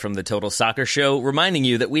Taylor from the Total Soccer Show, reminding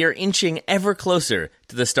you that we are inching ever closer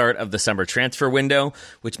to the start of the summer transfer window,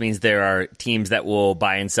 which means there are teams that will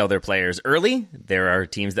buy and sell their players early, there are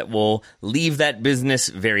teams that will leave that business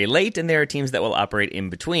very late, and there are teams that will operate in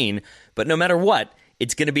between. But no matter what,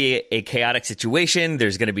 it's going to be a chaotic situation.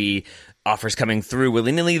 There's going to be offers coming through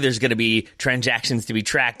willy-nilly. There's going to be transactions to be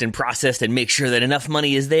tracked and processed and make sure that enough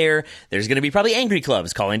money is there. There's going to be probably angry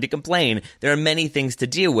clubs calling to complain. There are many things to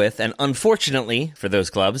deal with, and unfortunately for those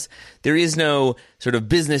clubs, there is no sort of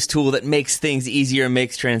business tool that makes things easier,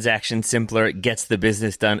 makes transactions simpler, gets the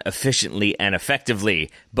business done efficiently and effectively.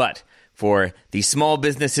 But for the small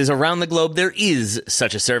businesses around the globe, there is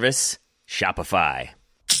such a service, Shopify.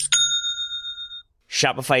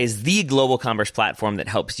 Shopify is the global commerce platform that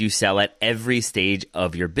helps you sell at every stage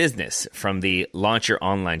of your business, from the launch your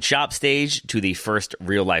online shop stage to the first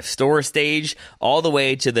real-life store stage, all the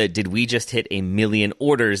way to the did we just hit 1 million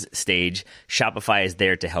orders stage. Shopify is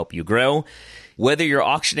there to help you grow. Whether you're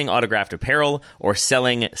auctioning autographed apparel or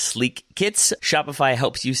selling sleek kits, Shopify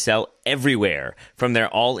helps you sell everywhere. From their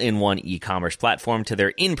all-in-one e-commerce platform to their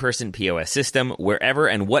in-person POS system, wherever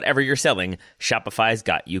and whatever you're selling, Shopify's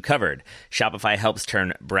got you covered. Shopify helps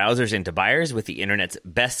turn browsers into buyers with the internet's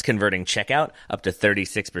best converting checkout, up to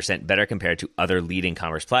 36% better compared to other leading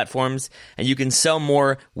commerce platforms. And you can sell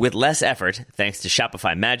more with less effort thanks to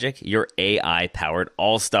Shopify Magic, your AI-powered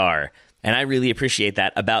all-star. And I really appreciate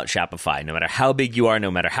that about Shopify. No matter how big you are,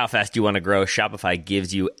 no matter how fast you want to grow, Shopify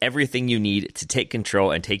gives you everything you need to take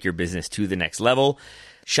control and take your business to the next level.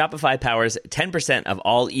 Shopify powers 10% of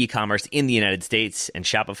all e-commerce in the United States, and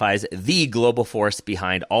Shopify's the global force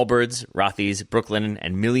behind Allbirds, Rothy's, Brooklinen,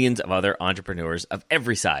 and millions of other entrepreneurs of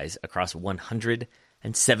every size across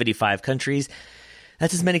 175 countries.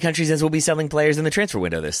 That's as many countries as will be selling players in the transfer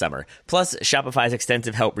window this summer. Plus, Shopify's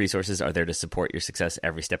extensive help resources are there to support your success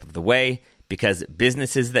every step of the way, because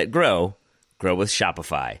businesses that grow with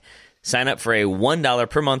Shopify. Sign up for a $1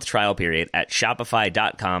 per month trial period at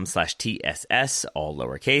shopify.com/TSS, all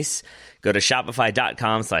lowercase. Go to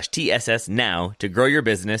shopify.com/TSS now to grow your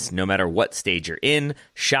business no matter what stage you're in.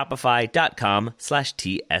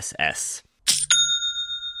 Shopify.com/TSS.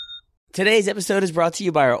 Today's episode is brought to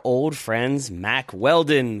you by our old friends, Mack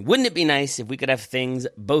Weldon. Wouldn't it be nice if we could have things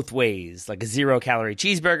both ways, like a 0-calorie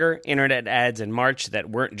cheeseburger, internet ads in March that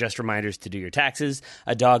weren't just reminders to do your taxes,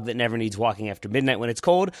 a dog that never needs walking after midnight when it's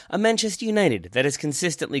cold, a Manchester United that is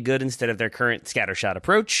consistently good instead of their current scattershot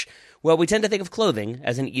approach? Well, we tend to think of clothing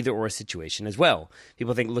as an either-or situation as well.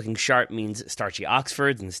 People think looking sharp means starchy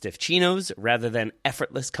Oxfords and stiff chinos rather than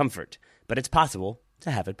effortless comfort. But it's possible to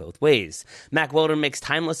have it both ways. Mack Weldon makes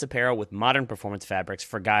timeless apparel with modern performance fabrics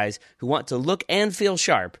for guys who want to look and feel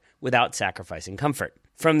sharp without sacrificing comfort.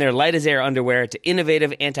 From their light-as-air underwear to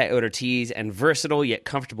innovative anti-odor tees and versatile yet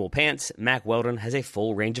comfortable pants, Mack Weldon has a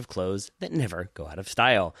full range of clothes that never go out of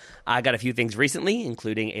style. I got a few things recently,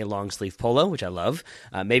 including a long-sleeve polo, which I love,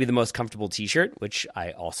 maybe the most comfortable t-shirt, which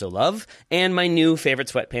I also love, and my new favorite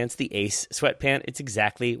sweatpants, the Ace sweatpant. It's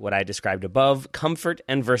exactly what I described above, comfort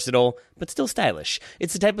and versatile, but still stylish.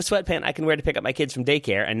 It's the type of sweatpant I can wear to pick up my kids from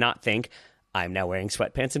daycare and not think, I'm now wearing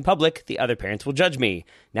sweatpants in public, the other parents will judge me.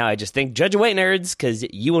 Now I just think, judge away, nerds, because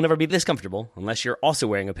you will never be this comfortable unless you're also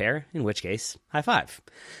wearing a pair, in which case, high five.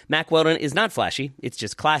 Mack Weldon is not flashy. It's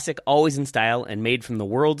just classic, always in style, and made from the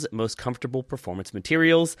world's most comfortable performance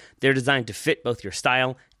materials. They're designed to fit both your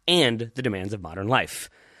style and the demands of modern life.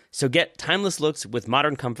 So get timeless looks with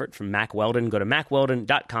modern comfort from Mack Weldon. Go to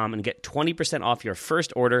mackweldon.com and get 20% off your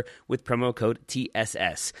first order with promo code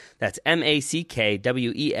TSS. That's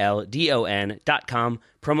MackWeldon.com,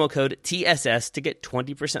 promo code TSS to get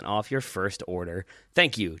 20% off your first order.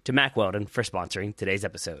 Thank you to Mack Weldon for sponsoring today's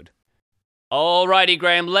episode. Alrighty,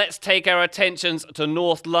 Graham, let's take our attentions to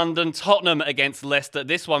North London. Tottenham against Leicester.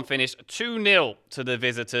 This one finished 2-0 to the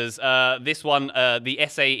visitors. This one, the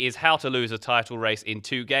essay is how to lose a title race in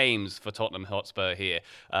 2 games for Tottenham Hotspur here.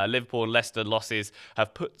 Liverpool and Leicester losses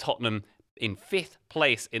have put Tottenham in 5th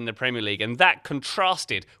place in the Premier League, and that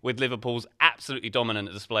contrasted with Liverpool's absolutely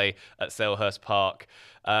dominant display at Selhurst Park.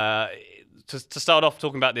 To start off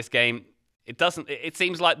talking about this game, it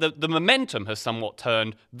seems like the momentum has somewhat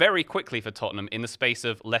turned very quickly for Tottenham in the space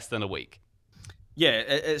of less than a week. Yeah,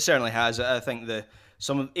 it certainly has. I think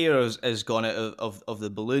some of the air has gone out of the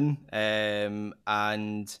balloon,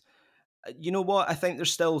 and you know what? I think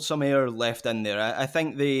there's still some air left in there. I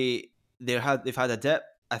think they've had a dip.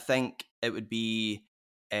 I think it would be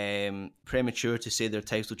premature to say their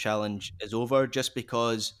title challenge is over, just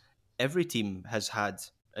because every team has had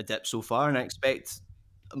a dip so far, and I expect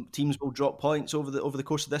teams will drop points over the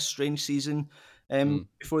course of this strange season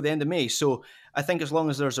before the end of May. So I think as long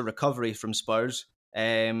as there's a recovery from Spurs,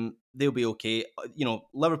 they'll be okay. You know,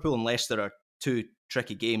 Liverpool and Leicester are 2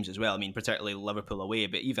 tricky games as well. I mean, particularly Liverpool away,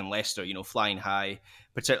 but even Leicester, you know, flying high,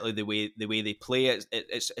 particularly the way they play,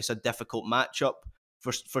 it's a difficult matchup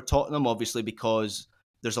for Tottenham, obviously, because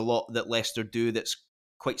there's a lot that Leicester do that's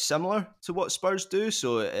quite similar to what Spurs do.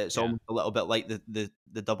 So it's almost a little bit like the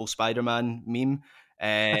double Spider-Man meme.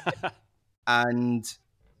 And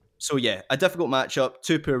so, yeah, a difficult matchup,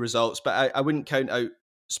 2 poor results, but I wouldn't count out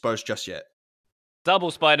Spurs just yet. Double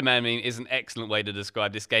Spider-Man meme is an excellent way to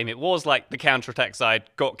describe this game. It was like the counter-attack side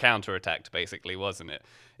got counter-attacked, basically, wasn't it?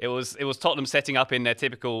 It was Tottenham setting up in their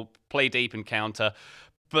typical play deep and counter.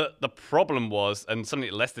 But the problem was, and something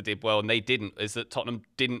that Leicester did well and they didn't, is that Tottenham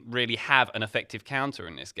didn't really have an effective counter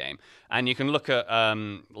in this game. And you can look at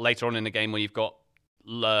later on in the game where you've got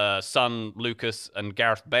Son, Lucas, and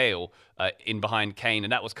Gareth Bale in behind Kane,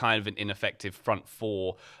 and that was kind of an ineffective front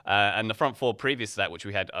 4. And the front 4 previous to that, which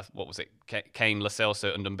we had, what was it? Kane, Lo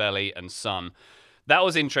Celso, and Ndombele and Son. That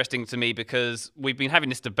was interesting to me because we've been having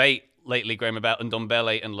this debate lately, Graham, about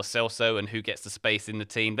Ndombele and Lo Celso and who gets the space in the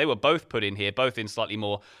team. They were both put in here, both in slightly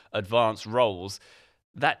more advanced roles.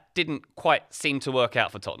 That didn't quite seem to work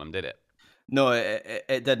out for Tottenham, did it? No,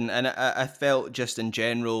 it didn't. And I felt just in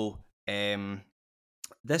general,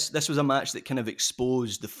 this was a match that kind of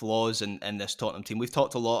exposed the flaws in this Tottenham team. We've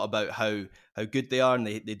talked a lot about how good they are, and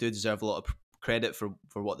they do deserve a lot of credit for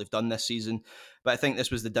what they've done this season. But I think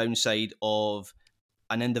this was the downside of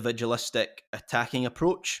an individualistic attacking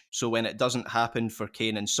approach. So when it doesn't happen for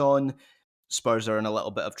Kane and Son, Spurs are in a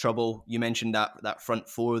little bit of trouble. You mentioned that front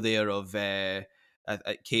 4 there of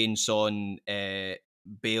Kane, Son,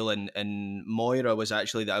 Bale and Moira was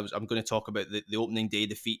actually that I'm going to talk about the opening day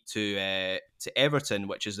defeat to Everton,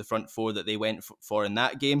 which is the front 4 that they went for in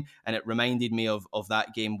that game, and it reminded me of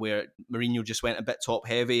that game where Mourinho just went a bit top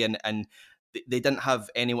heavy and they didn't have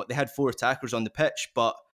anyone. They had 4 attackers on the pitch,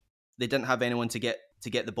 but they didn't have anyone to get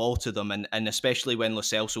the ball to them, and especially when Lo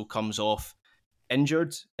Celso comes off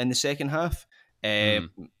injured in the second half,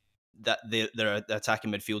 that their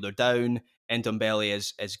attacking midfielder down. Ndombele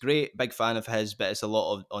is great, big fan of his, but it's a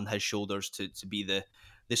lot on his shoulders to be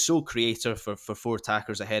the sole creator for 4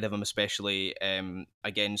 attackers ahead of him, especially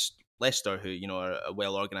against Leicester, who are a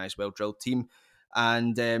well organised, well drilled team.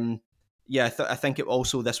 And I think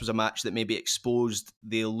this was a match that maybe exposed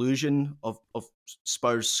the illusion of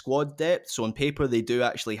Spurs' squad depth. So on paper, they do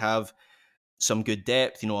actually have some good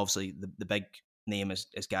depth. Obviously the big name is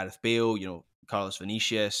Gareth Bale, Carlos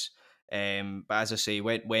Vinicius. But as I say,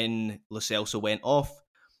 when Lo Celso went off,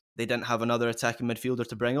 they didn't have another attacking midfielder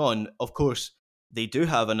to bring on. Of course, they do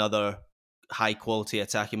have another high-quality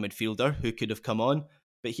attacking midfielder who could have come on,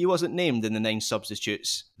 but he wasn't named in the 9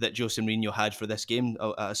 substitutes that Jose Mourinho had for this game,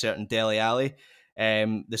 a certain Dele Alli.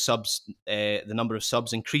 The number of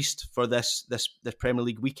subs increased for this Premier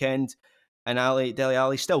League weekend, and Dele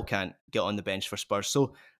Alli still can't get on the bench for Spurs.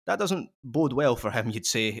 So that doesn't bode well for him, you'd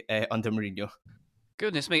say, under Mourinho.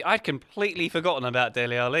 Goodness me, I'd completely forgotten about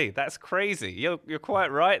Dele Alli. That's crazy. You're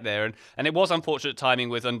quite right there. And it was unfortunate timing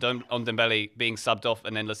with Ndombele being subbed off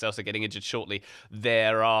and then Lo Celso getting injured shortly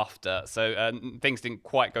thereafter. So things didn't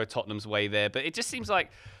quite go Tottenham's way there. But it just seems like,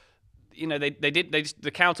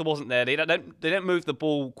 the counter wasn't there. They don't move the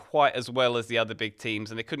ball quite as well as the other big teams,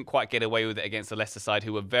 and they couldn't quite get away with it against the Leicester side,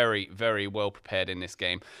 who were very, very well prepared in this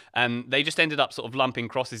game. And they just ended up sort of lumping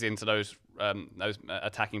crosses into those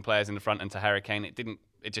attacking players in the front and to Harry Kane.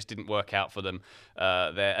 It just didn't work out for them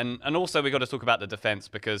there. And also we got to talk about the defence,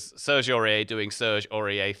 because Serge Aurier doing Serge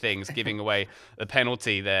Aurier things, giving away the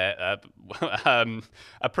penalty there.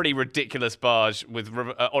 A pretty ridiculous barge with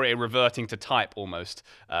Aurier reverting to type almost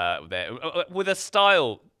there. With a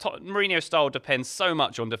style Mourinho's style depends so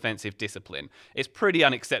much on defensive discipline. It's pretty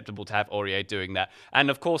unacceptable to have Aurier doing that. And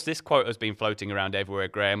of course, this quote has been floating around everywhere,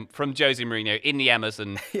 Graham, from Jose Mourinho in the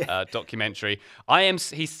Amazon documentary.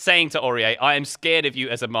 He's saying to Aurier, I am scared of you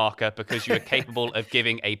as a marker because you are capable of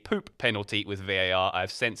giving a poop penalty with VAR.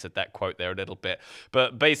 I've censored that quote there a little bit.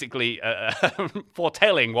 But basically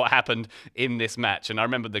foretelling what happened in this match. And I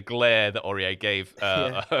remember the glare that Aurier gave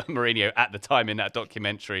Mourinho at the time in that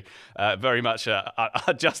documentary. Very much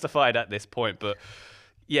justified at this point, but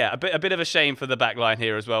yeah, a bit of a shame for the back line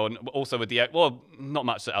here as well, and also with not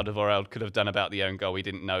much that Alderweireld could have done about the own goal. We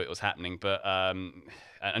didn't know it was happening, but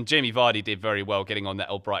and Jamie Vardy did very well getting on that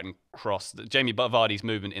Albrighton cross. Jamie Vardy's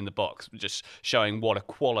movement in the box just showing what a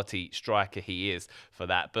quality striker he is for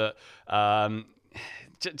that, but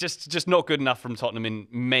just not good enough from Tottenham in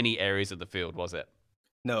many areas of the field, was it?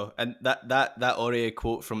 No, and that Aurier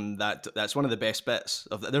quote from that's one of the best bits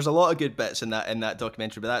of there's a lot of good bits in that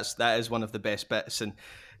documentary, but that is one of the best bits. And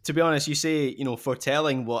to be honest, you say,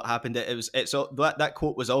 foretelling what happened, that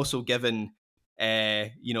quote was also given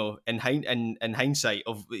in hindsight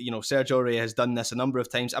of, Serge Aurier has done this a number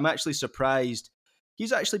of times. I'm actually surprised.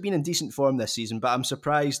 He's actually been in decent form this season, but I'm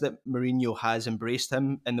surprised that Mourinho has embraced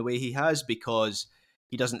him in the way he has, because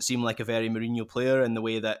he doesn't seem like a very Mourinho player in the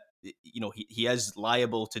way that, he is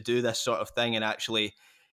liable to do this sort of thing. And actually,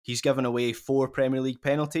 he's given away 4 Premier League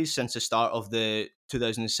penalties since the start of the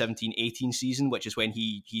 2017-18 season, which is when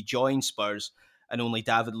he joined Spurs, and only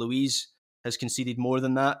David Luiz has conceded more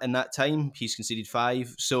than that in that time. He's conceded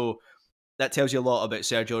 5. So that tells you a lot about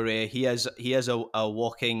Serge Aurier. He is a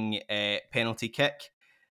walking penalty kick,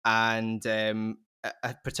 and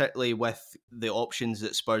particularly with the options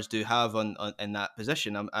that Spurs do have in that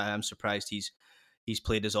position, I'm surprised he's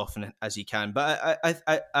played as often as he can. But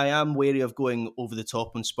I am wary of going over the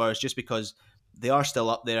top on Spurs, just because they are still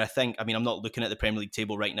up there. I'm not looking at the Premier League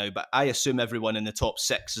table right now, but I assume everyone in the top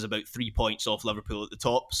 6 is about 3 points off Liverpool at the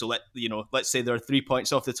top. So let's say they're 3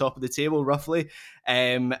 points off the top of the table, roughly.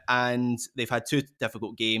 And they've had 2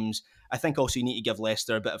 difficult games. I think also you need to give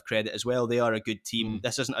Leicester a bit of credit as well. They are a good team.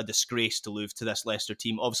 This isn't a disgrace to lose to this Leicester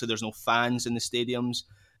team. Obviously, there's no fans in the stadiums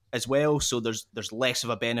as well, so there's less of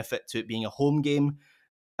a benefit to it being a home game.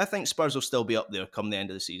 I think Spurs will still be up there come the end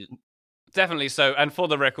of the season. Definitely so. And for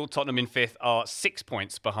the record, Tottenham in 5th are 6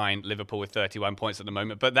 points behind Liverpool with 31 points at the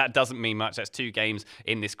moment. But that doesn't mean much. That's 2 games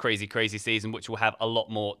in this crazy, crazy season, which will have a lot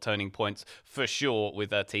more turning points for sure,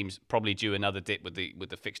 with teams probably due another dip with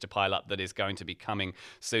the fixture pile-up that is going to be coming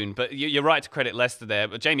soon. But you're right to credit Leicester there.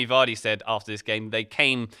 But Jamie Vardy said after this game, they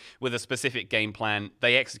came with a specific game plan.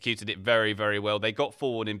 They executed it very, very well. They got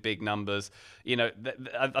forward in big numbers.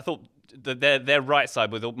 I thought their right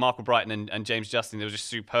side with Mark Albrighton and James Justin, they were just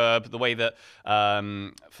superb. The way that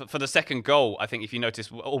for the second goal, I think if you notice,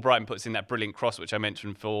 Albrighton puts in that brilliant cross, which I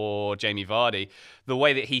mentioned for Jamie Vardy, the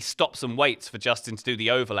way that he stops and waits for Justin to do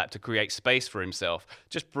the overlap to create space for himself,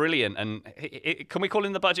 just brilliant. And can we call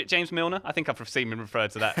him the budget James Milner? I think I've seen him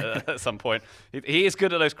referred to that at some point. He is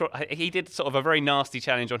good at those. He did sort of a very nasty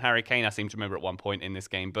challenge on Harry Kane, I seem to remember at one point in this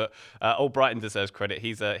game. But Albrighton deserves credit.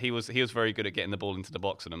 He was very good at getting the ball into the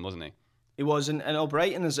box for them, wasn't he? He was, and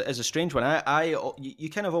Albrighton is a strange one. You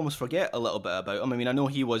kind of almost forget a little bit about him. I mean, I know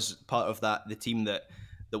he was part of the team that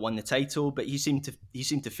won the title, but he seemed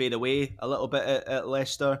to fade away a little bit at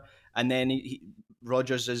Leicester, and then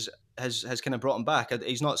Rodgers has kind of brought him back.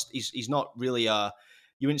 He's not really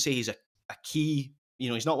you wouldn't say he's a key.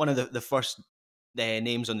 He's not one of the first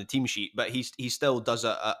names on the team sheet, but he still does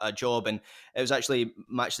a job. And it was actually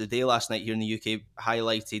Match of the Day last night here in the UK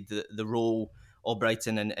highlighted the role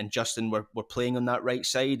Albrighton and Justin were playing on that right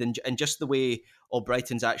side, and just the way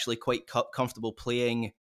Albrighton's actually quite comfortable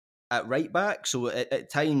playing at right back. So at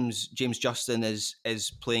times James Justin is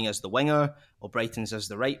playing as the winger, Albrighton's as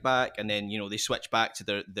the right back, and then they switch back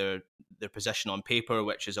to their position on paper,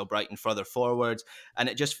 which is Albrighton further forward. And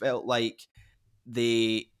it just felt like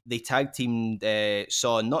they tag teamed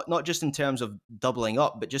Son, not just in terms of doubling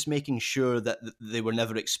up, but just making sure that they were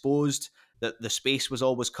never exposed, that the space was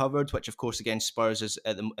always covered, which of course against Spurs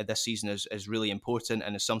this season is really important,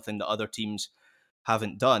 and is something that other teams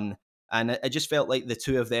haven't done. And it just felt like the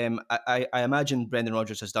two of them, I imagine Brendan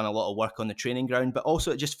Rodgers has done a lot of work on the training ground, but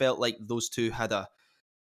also it just felt like those two had a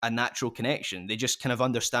natural connection. They just kind of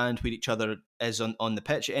understand where each other is on the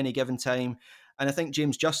pitch at any given time. And I think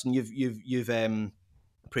James Justin, you've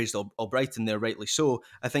praised Albrighton there, rightly so.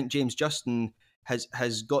 I think James Justin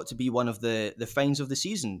has got to be one of the finds of the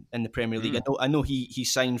season in the Premier League. I know he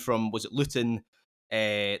signed from, was it Luton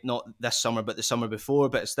not this summer, but the summer before.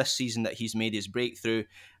 But it's this season that he's made his breakthrough,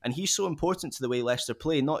 and he's so important to the way Leicester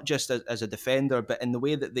play, not just as a defender, but in the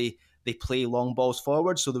way that they play long balls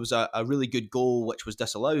forward. So there was a really good goal which was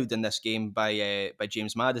disallowed in this game by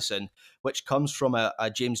James Maddison, which comes from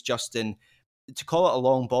a James Justin. To call it a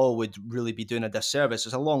long ball would really be doing a disservice.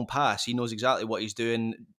 It's a long pass. He knows exactly what he's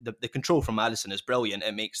doing. The control from Maddison is brilliant.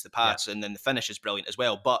 It makes the pass, and then the finish is brilliant as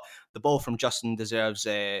well. But the ball from Justin deserves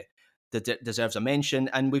a mention,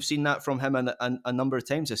 and we've seen that from him a number of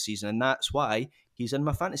times this season, and that's why he's in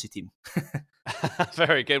my fantasy team.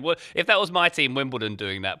 Very good. Well, if that was my team, Wimbledon,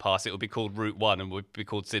 doing that pass, it would be called Route 1 and would be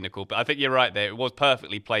called cynical. But I think you're right there. It was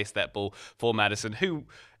perfectly placed, that ball, for Maddison, who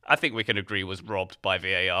I think we can agree was robbed by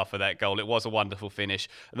VAR for that goal. It was a wonderful finish.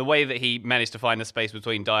 The way that he managed to find the space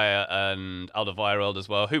between Dyer and Alderweireld as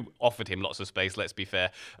well, who offered him lots of space, let's be fair.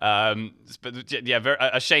 But yeah,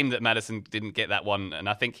 a shame that Maddison didn't get that one. And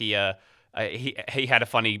I think he had a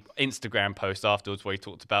funny Instagram post afterwards where he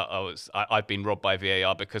talked about, I've been robbed by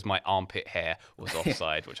VAR because my armpit hair was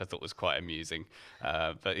offside, which I thought was quite amusing.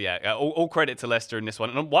 But yeah, all credit to Leicester in this one.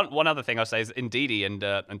 And one other thing I'll say is Ndidi and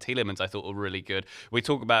Tielemans I thought were really good. We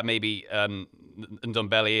talk about maybe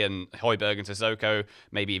Ndombele and Højbjerg and Sissoko,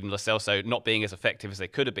 maybe even Lo Celso not being as effective as they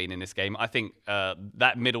could have been in this game. I think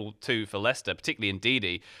that middle two for Leicester, particularly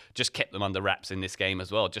Ndidi, just kept them under wraps in this game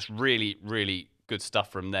as well. Just really, really good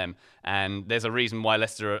stuff from them, and there's a reason why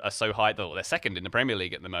Leicester are so high. Though they're second in the Premier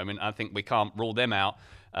League at the moment. I think we can't rule them out.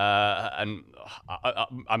 And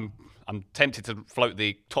I'm tempted to float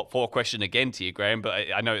the top 4 question again to you, Graham, but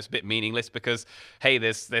I know it's a bit meaningless because hey,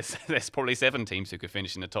 there's probably 7 teams who could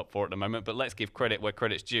finish in the top 4 at the moment. But let's give credit where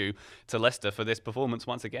credit's due to Leicester for this performance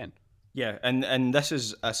once again. Yeah, and this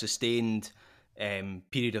is a sustained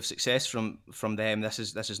period of success from them. This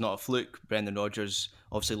is not a fluke. Brendan Rodgers,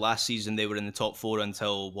 obviously last season they were in the top 4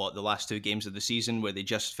 until the last 2 games of the season where they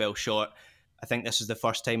just fell short. I think this is the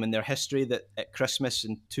first time in their history that at Christmas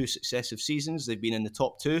in 2 successive seasons they've been in the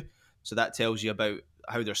top 2. So that tells you about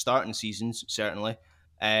how they're starting seasons, certainly.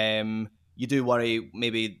 You do worry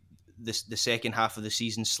maybe the second half of the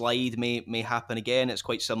season slide may happen again. It's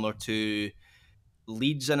quite similar to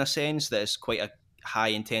Leeds in a sense. That it's quite a high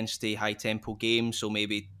intensity, high tempo game, so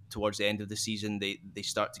maybe towards the end of the season they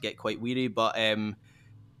start to get quite weary. But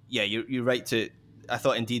yeah, you're right to. I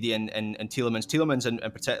thought Ndidi and Tielemans in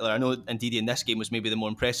particular. I know Ndidi in this game was maybe the more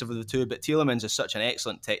impressive of the two, but Tielemans is such an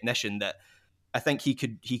excellent technician that I think he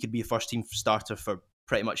could be a first team starter for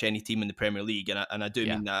pretty much any team in the Premier League, and I do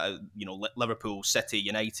mean that. Liverpool, City,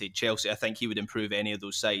 United, Chelsea. I think he would improve any of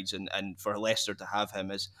those sides, and for Leicester to have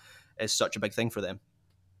him is such a big thing for them.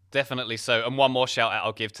 Definitely so. And one more shout out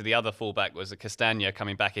I'll give to the other fullback was Castagna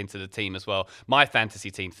coming back into the team as well. My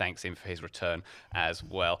fantasy team thanks him for his return as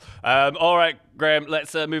well. All right, Graham,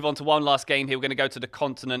 let's move on to one last game here. We're going to go to the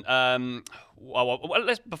continent.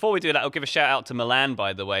 Before we do that, I'll give a shout out to Milan,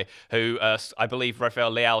 by the way, who I believe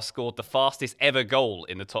Rafael Leao scored the fastest ever goal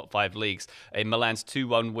in the top 5 leagues in Milan's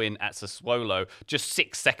 2-1 win at Sassuolo. Just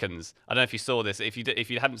 6 seconds. I don't know if you saw this. If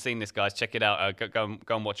you haven't seen this, guys, check it out. Go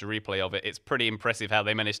and watch a replay of it. It's pretty impressive how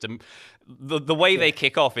they managed to. The way they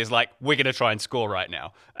kick off is like, we're going to try and score right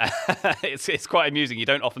now. It's quite amusing. You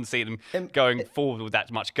don't often see them going forward with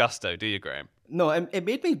that much gusto, do you, Graham? No, it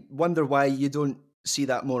made me wonder why you don't see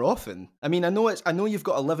that more often. I mean, I know you've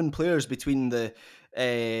got 11 players between the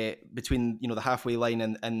halfway line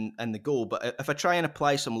and the goal, but if I try and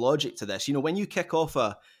apply some logic to this, when you kick off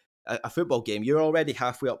a football game, you're already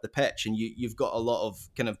halfway up the pitch and you've got a lot of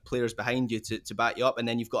kind of players behind you to back you up, and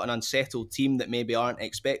then you've got an unsettled team that maybe aren't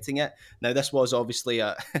expecting it. Now, this was obviously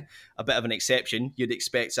a bit of an exception. You'd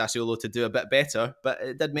expect Sassuolo to do a bit better, but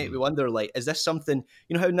it did make me wonder, like, is this something,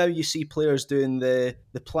 how now you see players doing the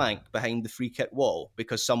plank behind the free kick wall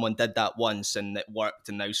because someone did that once and it worked,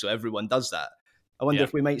 and now so everyone does that. I wonder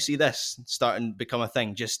if we might see this starting to become a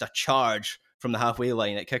thing, just a charge from the halfway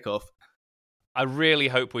line at kickoff. I really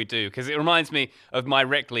hope we do, because it reminds me of my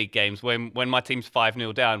rec league games when my team's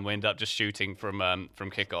 5-0 down, we end up just shooting from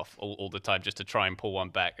kickoff all the time just to try and pull one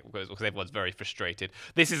back because everyone's very frustrated.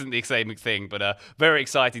 This isn't the same thing, but very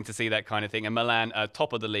exciting to see that kind of thing. And Milan,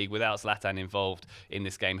 top of the league without Zlatan involved in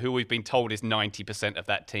this game, who we've been told is 90% of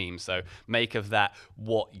that team. So make of that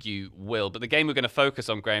what you will. But the game we're going to focus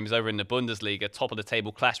on, Graham, is over in the Bundesliga, top of the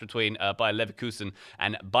table clash between Bayer Leverkusen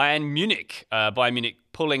and Bayern Munich. Bayern Munich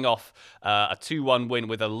pulling off a 2-1 win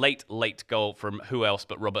with a late goal from who else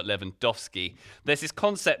but Robert Lewandowski. There's this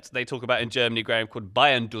concept they talk about in Germany, Graham, called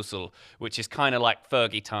Bayern-Dussel, which is kind of like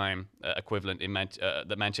Fergie time equivalent in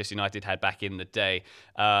that Manchester United had back in the day.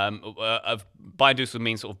 Bayern-Dussel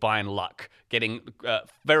means sort of Bayern luck, getting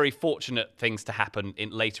very fortunate things to happen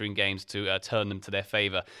later in games to turn them to their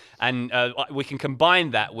favour. And we can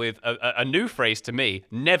combine that with a new phrase to me,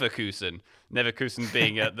 Neverkusen. Neverkusen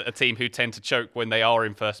being a team who tend to choke when they are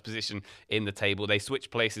in first position in the table. They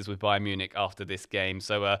switch places with Bayern Munich after this game.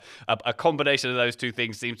 So a combination of those two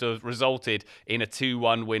things seems to have resulted in a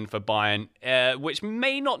 2-1 win for Bayern, which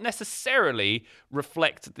may not necessarily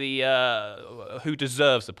reflect the who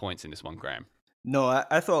deserves the points in this one, Graham. No,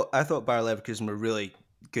 I thought Bayer Leverkusen were really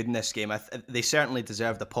good in this game. They certainly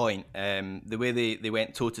deserved a point. The way they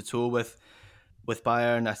went toe-to-toe with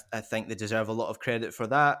Bayern, I think they deserve a lot of credit for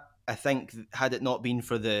that. I think had it not been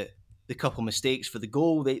for the couple mistakes for the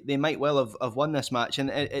goal, they might well have won this match. And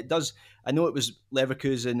it does. I know it was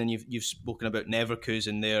Leverkusen, and you've spoken about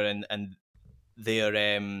Neverkusen there, and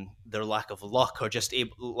their lack of luck or just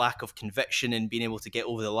lack of conviction in being able to get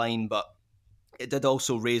over the line. But it did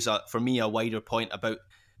also raise for me a wider point about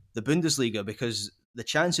the Bundesliga, because the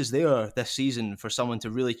chances there this season for someone to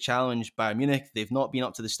really challenge Bayern Munich, they've not been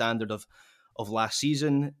up to the standard of last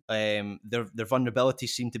season. Their vulnerabilities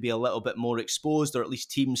seem to be a little bit more exposed, or at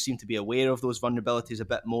least teams seem to be aware of those vulnerabilities a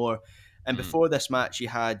bit more. And before this match, you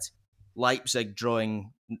had Leipzig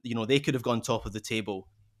drawing. They could have gone top of the table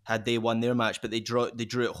had they won their match, but they drew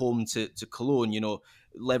at home to Cologne.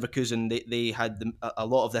 Leverkusen, they had a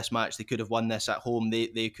lot of this match. They could have won this at home.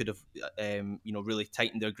 They could have really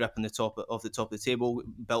tightened their grip on the top of the table,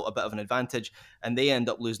 built a bit of an advantage, and they end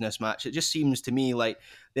up losing this match. It just seems to me like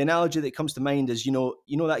the analogy that comes to mind is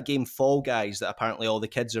that game Fall Guys that apparently all the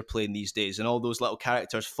kids are playing these days, and all those little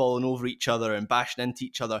characters falling over each other and bashing into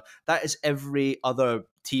each other. That is every other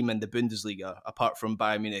team in the Bundesliga apart from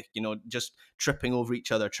Bayern Munich, just tripping over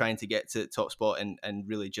each other, trying to get to the top spot and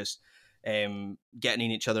really just getting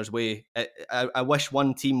in each other's way. I wish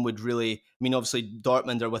one team would really, obviously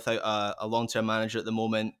Dortmund are without a long-term manager at the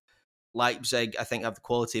moment. Leipzig, I think, have the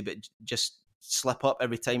quality, but just slip up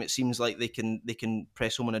every time. It seems like they can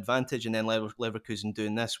press home an advantage, and then Leverkusen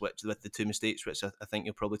doing this, with the two mistakes, which I think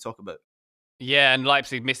you'll probably talk about. Yeah, and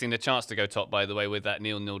Leipzig missing the chance to go top, by the way, with that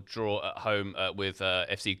 0-0 draw at home with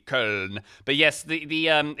FC Köln. But yes,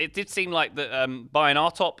 it did seem like that Bayern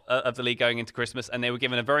are top of the league going into Christmas, and they were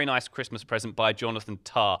given a very nice Christmas present by Jonathan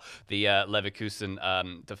Tah, the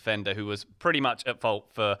Leverkusen defender, who was pretty much at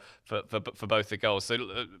fault for both the goals. So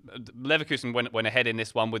Leverkusen went ahead in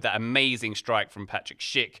this one with that amazing strike from Patrick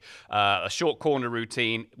Schick, a short corner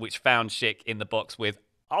routine which found Schick in the box with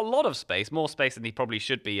a lot of space, more space than he probably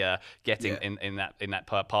should be getting in that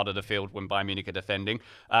part of the field when Bayern Munich are defending.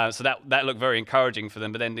 So that looked very encouraging for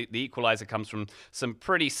them. But then the equaliser comes from some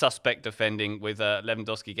pretty suspect defending, with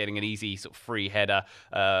Lewandowski getting an easy sort of free header.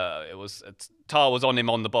 Tah was on him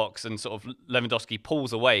on the box, and sort of Lewandowski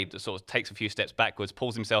pulls away, sort of takes a few steps backwards,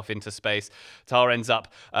 pulls himself into space. Tah ends up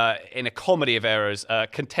in a comedy of errors,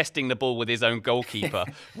 contesting the ball with his own goalkeeper,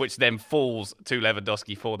 which then falls to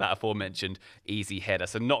Lewandowski for that aforementioned easy header.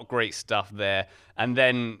 So not great stuff there. And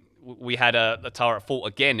then we had a Tah at fault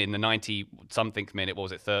again in the 90-something minute.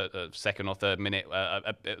 What was it, second or third minute?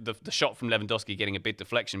 The shot from Lewandowski getting a big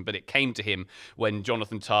deflection, but it came to him when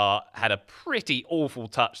Jonathan Tah had a pretty awful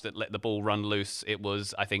touch that let the ball run loose. It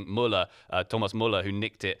was, I think, Thomas Müller, who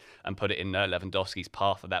nicked it and put it in Lewandowski's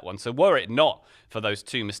path of that one. So were it not for those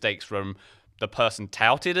two mistakes from the person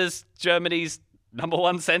touted as Germany's number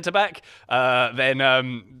one centre-back,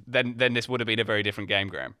 then this would have been a very different game,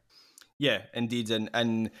 Graham. Yeah, indeed,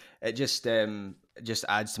 and it just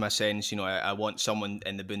adds to my sense. I want someone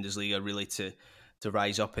in the Bundesliga really to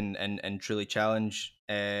rise up and truly challenge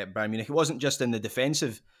Bayern Munich. It wasn't just in the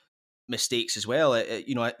defensive mistakes as well.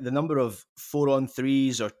 The number of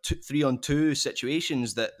 4-on-3s or 3-on-2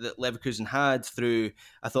 situations that Leverkusen had through.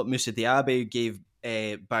 I thought Moussa Diaby gave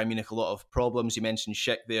Bayern Munich a lot of problems. You mentioned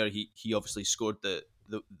Schick there. He obviously scored the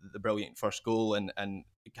brilliant first goal and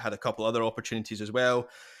had a couple other opportunities as well.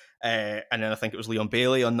 And then I think it was Leon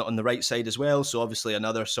Bailey on the right side as well. So obviously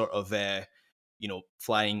another sort of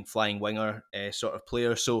flying winger sort of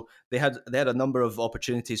player. So they had a number of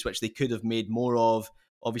opportunities which they could have made more of.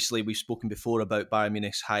 Obviously, we've spoken before about Bayern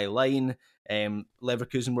Munich's high line.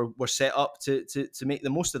 Leverkusen were set up to make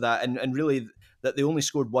the most of that, and really that they only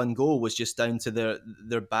scored one goal was just down to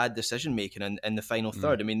their bad decision making in the final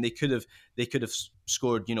third. I mean, they could have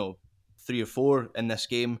scored 3 or 4 in this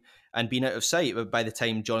game and been out of sight. But by the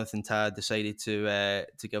time Jonathan Tah decided to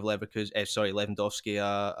give Lewandowski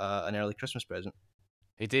an early Christmas present.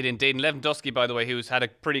 He did indeed. And Lewandowski, by the way, who's had a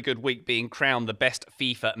pretty good week being crowned the best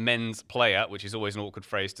FIFA men's player, which is always an awkward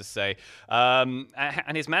phrase to say.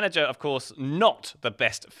 And his manager, of course, not the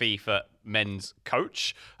best FIFA men's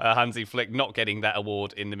coach. Hansi Flick not getting that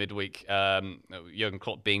award in the midweek. Jurgen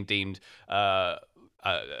Klopp being deemed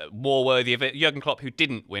more worthy of it. Jurgen Klopp, who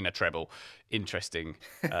didn't win a treble. Interesting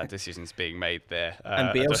decisions being made there. And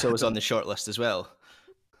Bielsa was on the shortlist as well.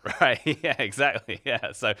 Right, yeah, exactly,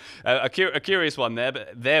 yeah. So a curious one there, but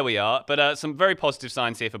there we are. But some very positive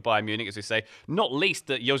signs here for Bayern Munich, as we say. Not least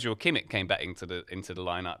that Joshua Kimmich came back into the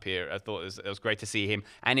lineup here. I thought it was great to see him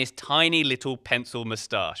and his tiny little pencil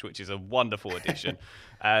moustache, which is a wonderful addition.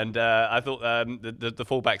 And I thought the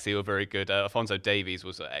fullbacks here were very good. Alphonso Davies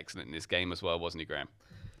was excellent in this game as well, wasn't he, Graham?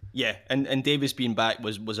 Yeah, and Davies being back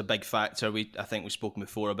was a big factor. I think we've spoken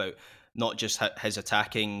before about not just his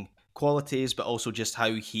attacking qualities, but also just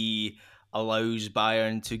how he allows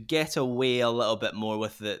Bayern to get away a little bit more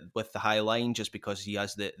with the high line, just because he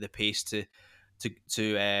has the pace to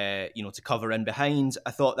cover in behind.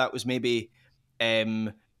 I thought that was maybe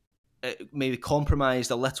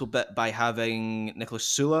compromised a little bit by having Niklas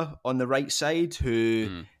Süle on the right side,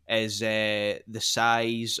 who is the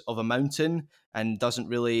size of a mountain and doesn't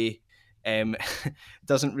really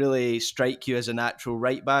strike you as a natural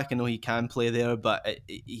right back. I know he can play there, but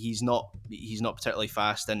he's not particularly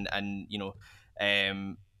fast, and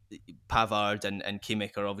Pavard and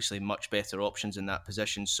Kimmich are obviously much better options in that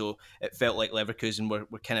position. So it felt like Leverkusen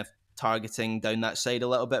were kind of targeting down that side a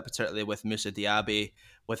little bit, particularly with Moussa Diaby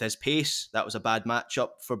with his pace. That was a bad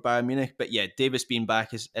matchup for Bayern Munich. But yeah, Davis being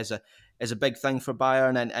back is a big thing for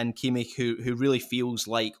Bayern, and Kimmich, who really feels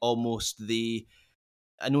like almost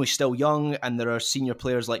I know he's still young, and there are senior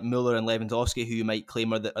players like Müller and Lewandowski who you might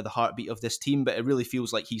claim are the heartbeat of this team, but it really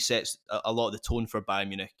feels like he sets a lot of the tone for Bayern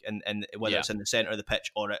Munich, and whether it's in the centre of the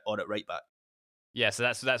pitch or at right back. Yeah, so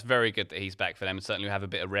that's very good that he's back for them, and certainly have a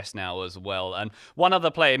bit of rest now as well. And one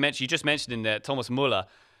other player you just mentioned in there, Thomas Müller.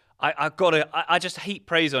 I just heap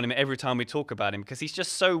praise on him every time we talk about him, because he's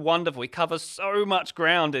just so wonderful. He covers so much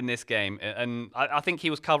ground in this game, and I think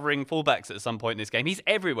he was covering fullbacks at some point in this game. He's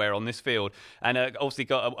everywhere on this field, and obviously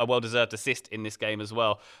got a well-deserved assist in this game as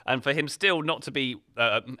well. And for him still not to be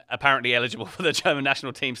apparently eligible for the German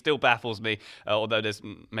national team still baffles me, although there's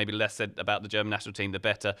maybe less said about the German national team, the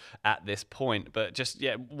better at this point. But just,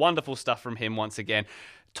 yeah, wonderful stuff from him once again.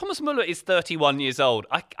 Thomas Müller is 31 years old.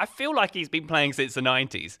 I feel like he's been playing since the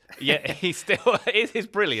 90s. Yeah, he still is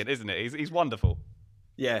brilliant, isn't it? He's wonderful.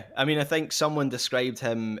 Yeah, I mean, I think someone described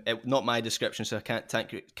him, not my description, so I can't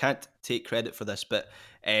take credit for this, but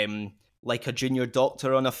like a junior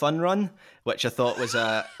doctor on a fun run, which I thought was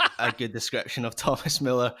a good description of Thomas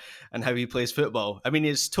Müller and how he plays football. I mean,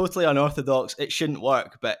 it's totally unorthodox. It shouldn't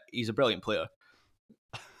work, but he's a brilliant player.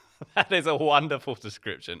 That is a wonderful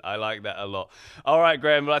description. I like that a lot. All right,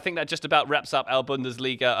 Graham. Well, I think that just about wraps up our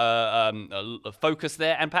Bundesliga focus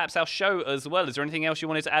there, and perhaps our show as well. Is there anything else you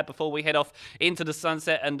wanted to add before we head off into the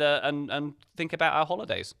sunset and think about our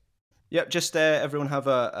holidays? Yep, just everyone have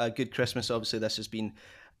a good Christmas. Obviously, this has been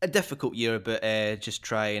a difficult year, but just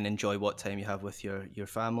try and enjoy what time you have with your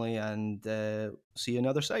family, and see you on the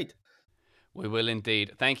other side. We will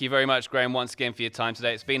indeed. Thank you very much, Graham, once again for your time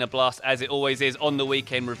today. It's been a blast, as it always is, on the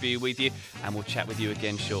Weekend Review with you, and we'll chat with you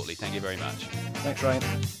again shortly. Thank you very much. Thanks, Ryan.